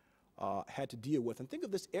Americans had to deal with. And think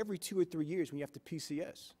of this every 2 or 3 years when you have to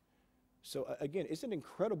PCS. So again, it's an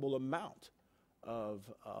incredible amount of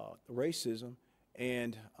racism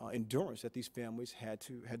and endurance that these families had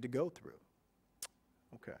to go through.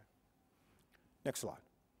 Okay. Next slide.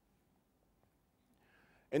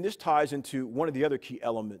 And this ties into one of the other key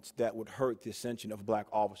elements that would hurt the ascension of black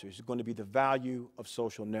officers. It's going to be the value of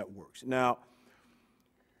social networks. Now,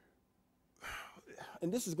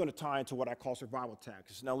 and this is going to tie into what I call survival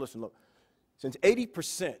tactics. Now listen, look, since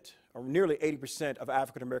 80% or nearly 80% of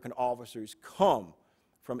African American officers come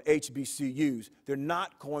from HBCUs, they're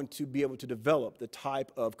not going to be able to develop the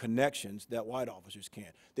type of connections that white officers can.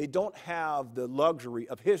 They don't have the luxury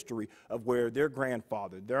of history of where their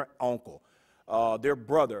grandfather, their uncle, their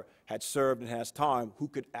brother had served and has time who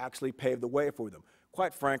could actually pave the way for them.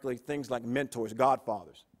 Quite frankly, things like mentors,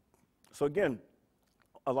 godfathers. So again,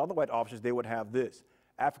 a lot of the white officers, they would have this.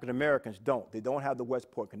 African Americans don't. They don't have the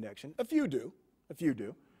West Point connection. A few do.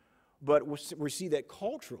 But we see that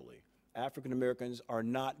culturally, African Americans are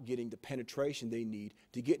not getting the penetration they need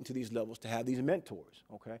to get into these levels to have these mentors,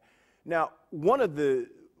 okay? Now, one of the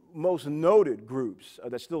most noted groups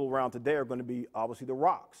that's still around today are going to be obviously the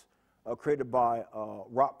Rocks, created by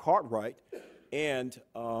Rock Cartwright and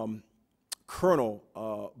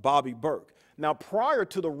Colonel Bobby Burke. Now, prior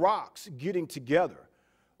to the Rocks getting together,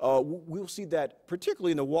 we'll see that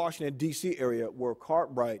particularly in the Washington, D.C. area where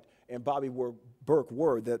Cartwright and Bobby Burke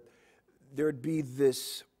were, that there'd be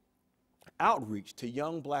this outreach to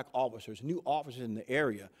young black officers, new officers in the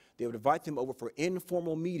area. They would invite them over for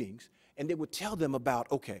informal meetings, and they would tell them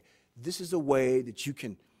about, okay, this is a way that you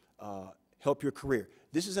can help your career.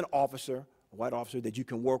 This is an officer, a white officer that you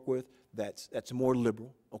can work with that's more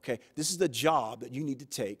liberal, okay? This is the job that you need to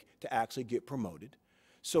take to actually get promoted.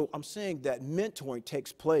 So I'm saying that mentoring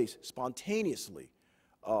takes place spontaneously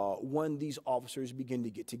when these officers begin to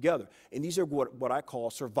get together. And these are what I call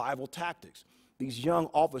survival tactics. These young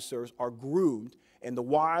officers are groomed, and the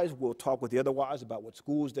wives will talk with the other wives about what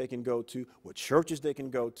schools they can go to, what churches they can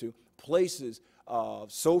go to, places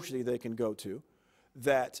socially they can go to,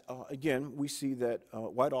 that, again, we see that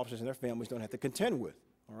white officers and their families don't have to contend with,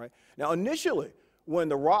 all right? Now, initially, when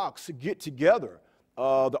the Rocks get together,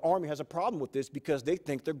 the Army has a problem with this because they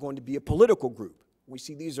think they're going to be a political group. We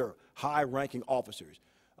see these are high-ranking officers.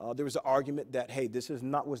 There was an argument that, hey, this was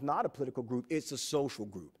not a political group, it's a social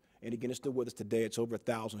group. And again, it's still with us today. It's over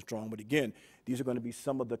 1,000 strong. But again, these are going to be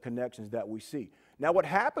some of the connections that we see. Now, what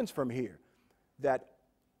happens from here, that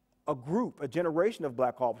a group, a generation of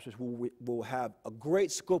black officers will have a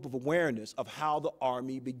great scope of awareness of how the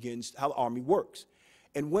Army works.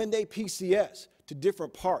 And when they PCS to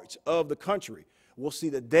different parts of the country, we'll see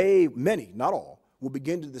that many, not all, will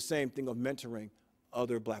begin to do the same thing of mentoring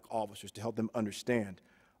other black officers to help them understand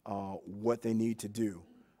what they need to do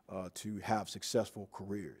to have successful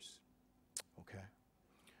careers. Okay.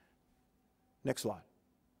 Next slide.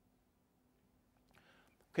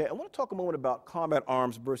 Okay, I want to talk a moment about combat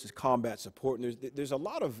arms versus combat support. And there's a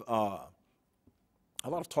lot of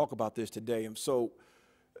talk about this today. And so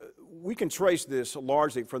we can trace this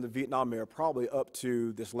largely from the Vietnam era, probably up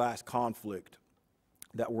to this last conflict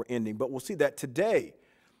that we're ending. But we'll see that today,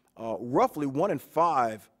 roughly 1 in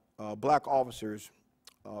 5 black officers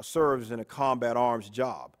serves in a combat arms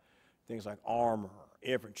job. Things like armor,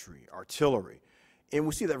 infantry, artillery. And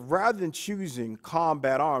we see that rather than choosing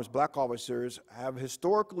combat arms, black officers have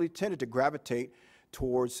historically tended to gravitate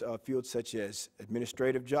towards fields such as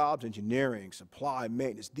administrative jobs, engineering, supply,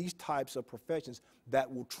 maintenance, these types of professions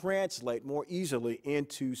that will translate more easily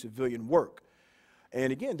into civilian work.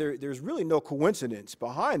 And again, there's really no coincidence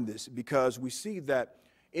behind this, because we see that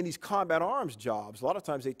in these combat arms jobs, a lot of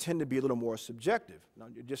times they tend to be a little more subjective. Now,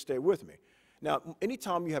 just stay with me. Now,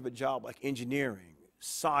 anytime you have a job like engineering,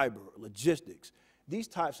 cyber, logistics, these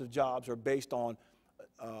types of jobs are based on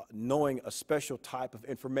knowing a special type of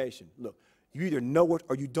information. Look, you either know it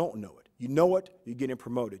or you don't know it. You know it, you're getting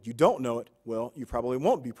promoted. You don't know it, well, you probably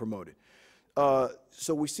won't be promoted.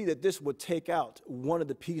 So we see that this would take out one of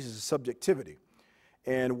the pieces of subjectivity.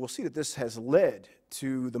 And we'll see that this has led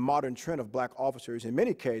to the modern trend of black officers, in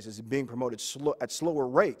many cases, being promoted at slower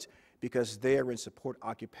rates because they are in support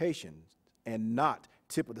occupations and not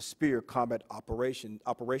tip-of-the-spear combat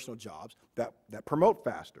operational jobs that promote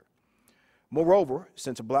faster. Moreover,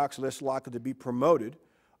 since blacks are less likely to be promoted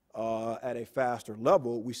at a faster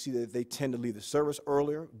level, we see that they tend to leave the service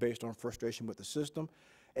earlier based on frustration with the system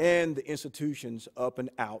and the institution's up and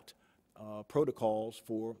out protocols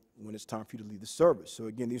for when it's time for you to leave the service. So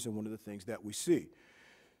again, these are one of the things that we see.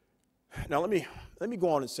 Now let me go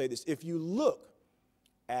on and say this. If you look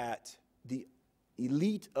at the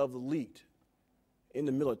elite of elite in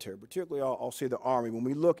the military, particularly I'll say the Army, when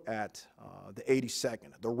we look at the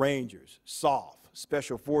 82nd, the Rangers, SOF,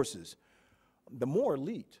 Special Forces, the more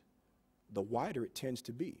elite, the wider it tends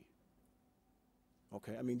to be.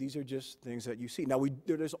 Okay, I mean, these are just things that you see. Now,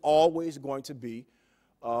 there's always going to be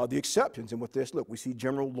the exceptions. And with this, look, we see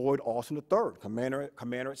General Lloyd Austin III, commander at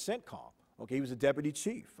CENTCOM. Okay, he was a deputy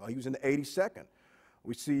chief. He was in the 82nd.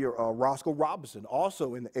 We see Roscoe Robinson,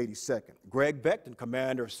 also in the 82nd. Greg Becton,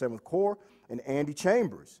 commander of 7th Corps, and Andy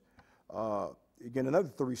Chambers. Again, another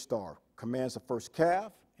 3-star, commands the 1st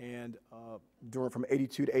CAV, and during from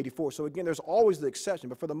 82 to 84. So again, there's always the exception,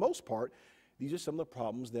 but for the most part, these are some of the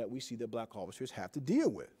problems that we see that black officers have to deal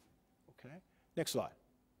with. Okay, next slide.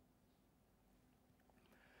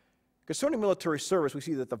 Concerning military service, we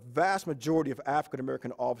see that the vast majority of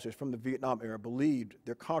African-American officers from the Vietnam era believed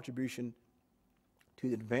their contribution to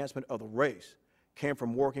the advancement of the race came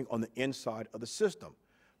from working on the inside of the system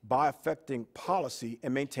by affecting policy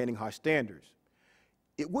and maintaining high standards.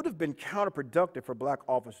 It would have been counterproductive for black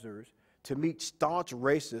officers to meet staunch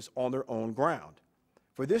racists on their own ground.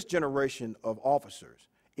 For this generation of officers,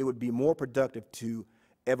 it would be more productive to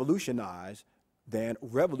evolutionize than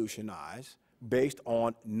revolutionize based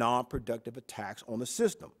on non-productive attacks on the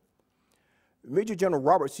system. Major General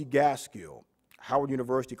Robert C. Gaskill, Howard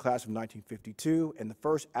University class of 1952, and the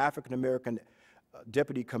first African-American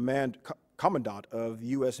deputy commandant of the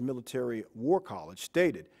U.S. Military War College,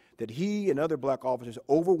 stated that he and other black officers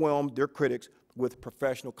overwhelmed their critics with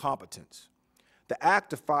professional competence. The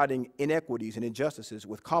act of fighting inequities and injustices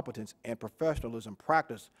with competence and professionalism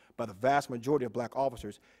practiced by the vast majority of black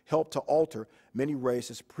officers helped to alter many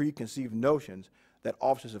racist preconceived notions that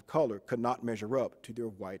officers of color could not measure up to their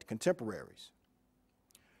white contemporaries.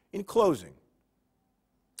 In closing,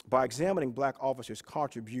 by examining black officers'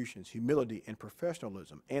 contributions, humility, and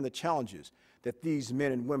professionalism, and the challenges that these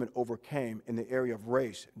men and women overcame in the area of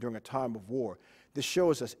race during a time of war, this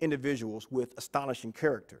shows us individuals with astonishing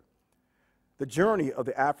character. The journey of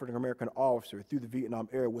the African-American officer through the Vietnam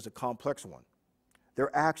era was a complex one.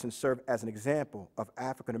 Their actions serve as an example of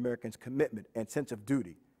African-Americans' commitment and sense of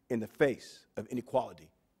duty in the face of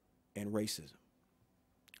inequality and racism.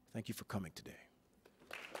 Thank you for coming today.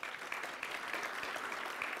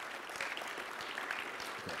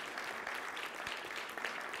 Okay.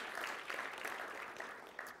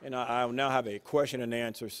 And I will now have a question and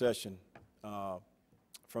answer session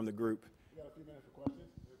from the group. We got a few minutes for questions.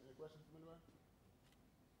 Any questions from anyone?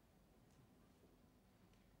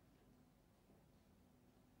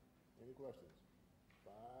 Any questions?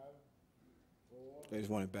 5, 4. There's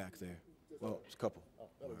one back there. Well, it's a couple. Oh,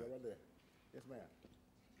 that was right there. Yes, ma'am.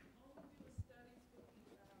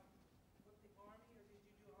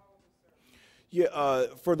 Yeah,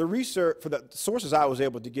 for the research, for the sources I was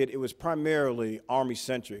able to get, it was primarily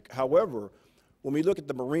Army-centric. However, when we look at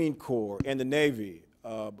the Marine Corps and the Navy,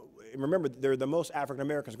 remember, they're the most African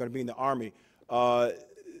Americans are going to be in the Army.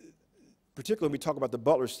 Particularly when we talk about the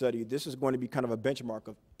Butler study, this is going to be kind of a benchmark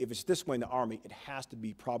of if it's this way in the Army, it has to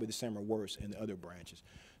be probably the same or worse in the other branches.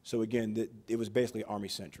 So again, it was basically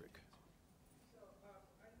Army-centric.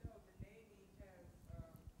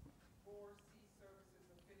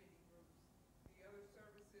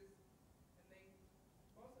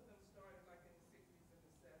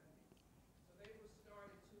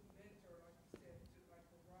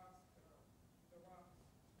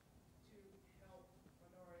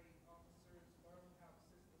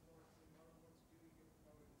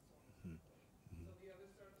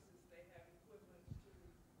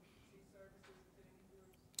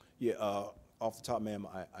 Yeah, off the top, ma'am,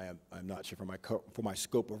 I'm not sure for my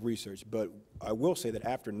scope of research, but I will say that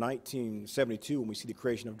after 1972, when we see the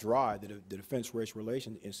creation of DRI, the Defense Race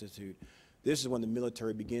Relations Institute, this is when the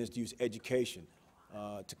military begins to use education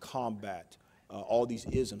to combat all these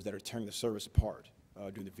isms that are tearing the service apart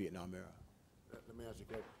during the Vietnam era. Let me ask you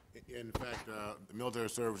a question. In fact, the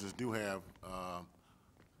military services do have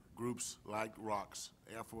groups like ROCs.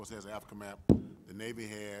 Air Force has AFCOMAP. The Navy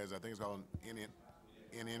has, I think it's called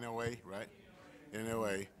NNOA, right?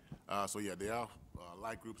 NNOA. So yeah, they are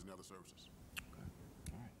like groups in other services. Okay.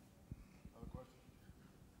 All right. Other questions?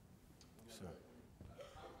 Sir.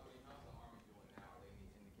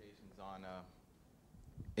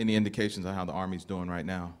 Any indications on how the Army's doing right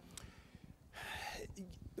now?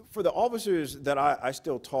 For the officers that I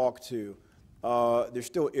still talk to, there's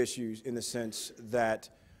still issues in the sense that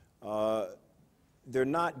they're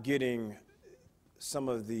not getting some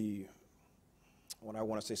of the, what I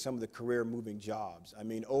want to say, some of the career-moving jobs. I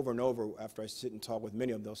mean, over and over, after I sit and talk with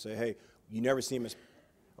many of them, they'll say, hey, you never see them as,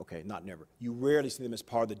 okay, not never, you rarely see them as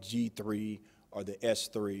part of the G3 or the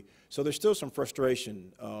S3. So there's still some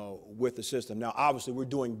frustration with the system. Now, obviously, we're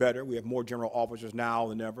doing better. We have more general officers now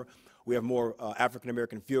than ever. We have more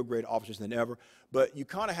African-American field-grade officers than ever. But you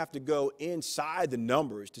kind of have to go inside the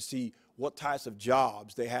numbers to see what types of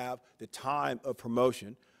jobs they have, the time of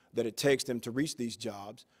promotion that it takes them to reach these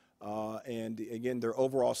jobs, and, again, their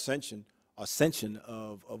overall ascension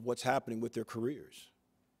of what's happening with their careers.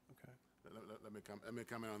 Okay. Let me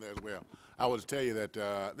comment on that as well. I would tell you that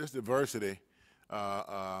this diversity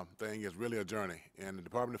thing is really a journey, and the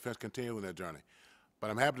Department of Defense continues on that journey. But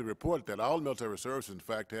I'm happy to report that all military services, in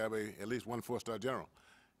fact, have at least one four-star general.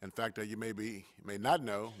 In fact, you may not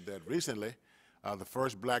know that recently the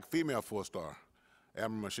first black female four-star,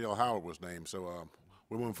 Admiral Michelle Howard, was named. So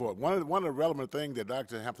we're moving forward. One of the relevant things that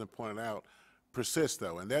Dr. Hampton pointed out persists,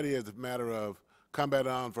 though, and that is the matter of combat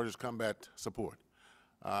arms versus combat support.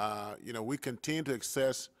 You know, we continue to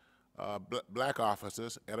access black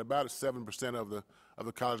officers at about 7% of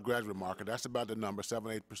the college graduate market. That's about the number,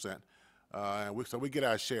 7-8%. So we get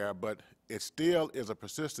our share, but it still is a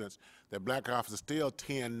persistence that black officers still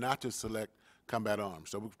tend not to select combat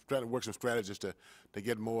arms. So we're trying to work some strategies to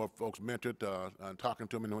get more folks mentored and talking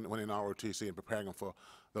to them when in ROTC and preparing them for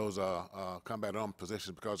those combat arms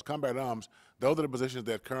positions, because combat arms, those are the positions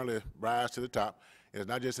that currently rise to the top. It's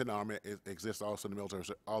not just in the Army, it exists also in the military,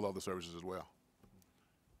 all other services as well.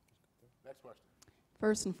 Next question.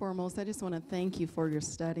 First and foremost, I just want to thank you for your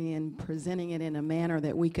study and presenting it in a manner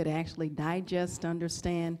that we could actually digest,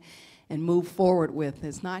 understand, and move forward with.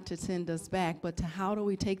 It's not to send us back, but to how do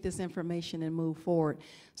we take this information and move forward.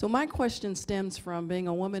 So my question stems from being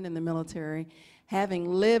a woman in the military,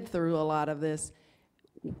 having lived through a lot of this.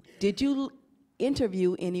 Did you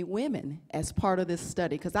interview any women as part of this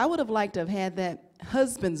study? Because I would have liked to have had that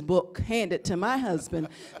husband's book handed to my husband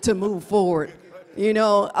to move forward. You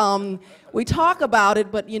know, we talk about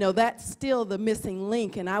it, but, you know, that's still the missing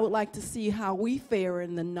link, and I would like to see how we fare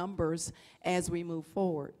in the numbers as we move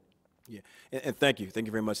forward. Yeah, and thank you. Thank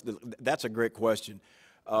you very much. That's a great question.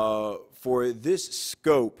 For this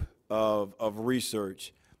scope of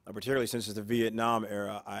research, particularly since it's the Vietnam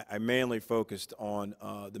era, I mainly focused on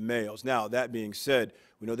the males. Now, that being said,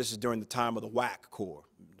 we know this is during the time of the WAC Corps.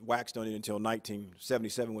 WACs don't end until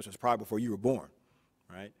 1977, which was probably before you were born,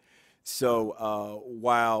 right? So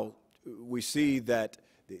while we see that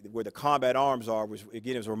where the combat arms are, which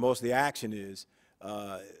again is where most of the action is,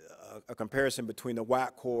 a comparison between the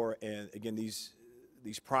WAC Corps and, again, these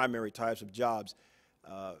primary types of jobs,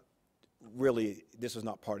 really this is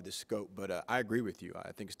not part of this scope, but I agree with you.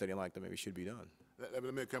 I think a study like that maybe should be done. Let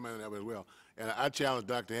me comment on that as well. And I challenge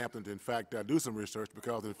Dr. Hampton to, in fact, do some research,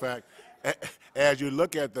 because, in fact, as you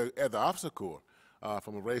look at the officer corps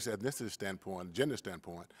from a race ethnicity standpoint, gender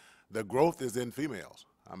standpoint, the growth is in females.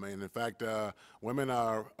 I mean, in fact, women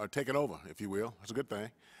are taking over, if you will. That's a good thing.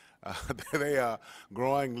 They are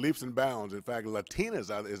growing leaps and bounds. In fact,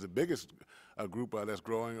 Latinas is the biggest group that's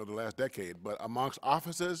growing over the last decade. But amongst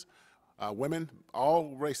officers, women,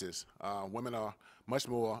 all races, women are much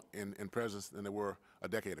more in presence than they were a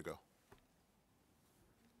decade ago.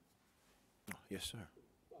 Yes, sir.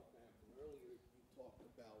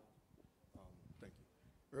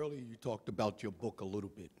 Earlier you talked about your book a little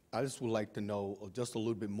bit. I just would like to know just a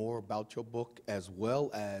little bit more about your book, as well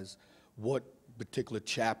as what particular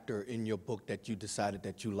chapter in your book that you decided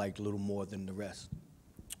that you liked a little more than the rest.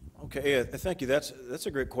 Okay, yeah, thank you. That's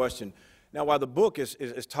a great question. Now, while the book is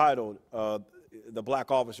titled The Black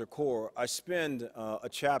Officer Corps, I spend a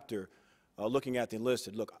chapter looking at the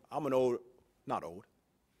enlisted. Look, I'm an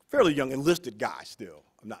fairly young enlisted guy still.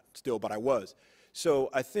 I'm not still, but I was. So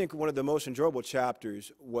I think one of the most enjoyable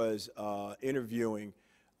chapters was interviewing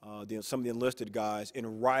some of the enlisted guys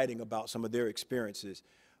and writing about some of their experiences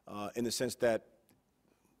in the sense that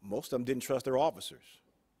most of them didn't trust their officers.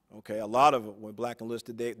 Okay, a lot of them, when black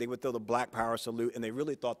enlisted, they would throw the black power salute, and they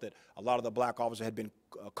really thought that a lot of the black officers had been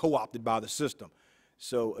co-opted by the system.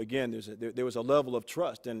 So again, there was a level of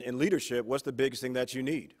trust. And in leadership, what's the biggest thing that you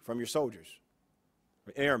need from your soldiers?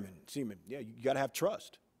 Airmen, seamen, yeah, you got to have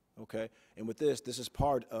trust, okay? And with this is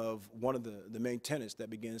part of one of the main tenets that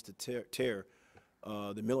begins to tear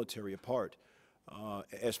the military apart.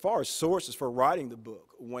 As far as sources for writing the book,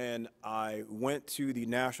 when I went to the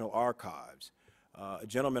National Archives, a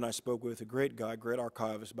gentleman I spoke with, a great guy, great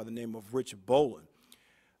archivist by the name of Rich Bolin.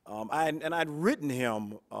 I'd written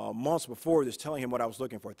him months before this, telling him what I was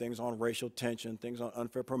looking for, things on racial tension, things on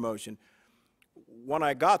unfair promotion. When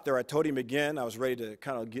I got there, I told him again, I was ready to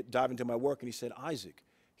kind of dive into my work, and he said, Isaac,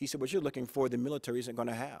 he said, what you're looking for, the military isn't going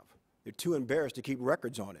to have. They're too embarrassed to keep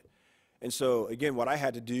records on it. And so, again, what I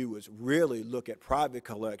had to do was really look at private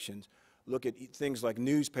collections, look at things like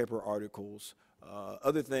newspaper articles,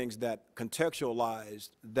 other things that contextualized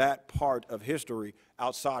that part of history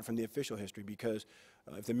outside from the official history, because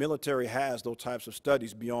if the military has those types of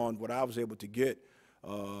studies beyond what I was able to get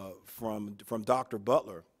from Dr.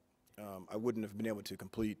 Butler, I wouldn't have been able to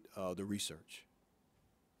complete the research.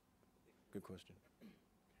 Good question.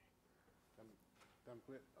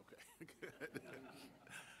 Okay, good.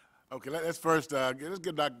 Okay, let's first, let's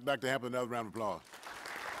give Dr. Hampton another round of applause.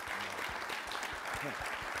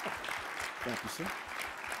 Thank you, sir.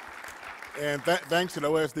 And thanks to the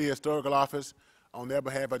OSD Historical Office. On their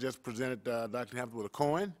behalf, I just presented Dr. Hampton with a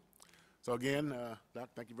coin. So again, Doc,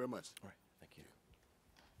 thank you very much. All right, thank you.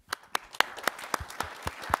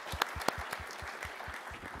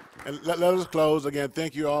 And let us close. Again,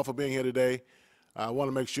 thank you all for being here today. I want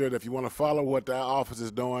to make sure that if you want to follow what our office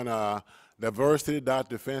is doing,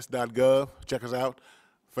 diversity.defense.gov, check us out.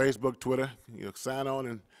 Facebook, Twitter, sign on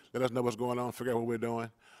and let us know what's going on, figure out what we're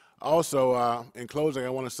doing. Also, in closing, I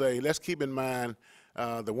want to say, let's keep in mind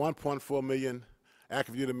the 1.4 million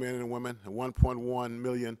active duty men and women, the 1.1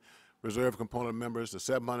 million reserve component members, the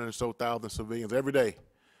 700 or so thousand civilians every day.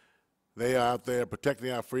 They are out there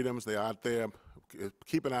protecting our freedoms. They are out there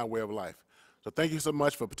keeping our way of life. So thank you so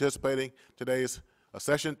much for participating in today's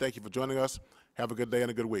session. Thank you for joining us. Have a good day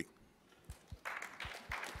and a good week.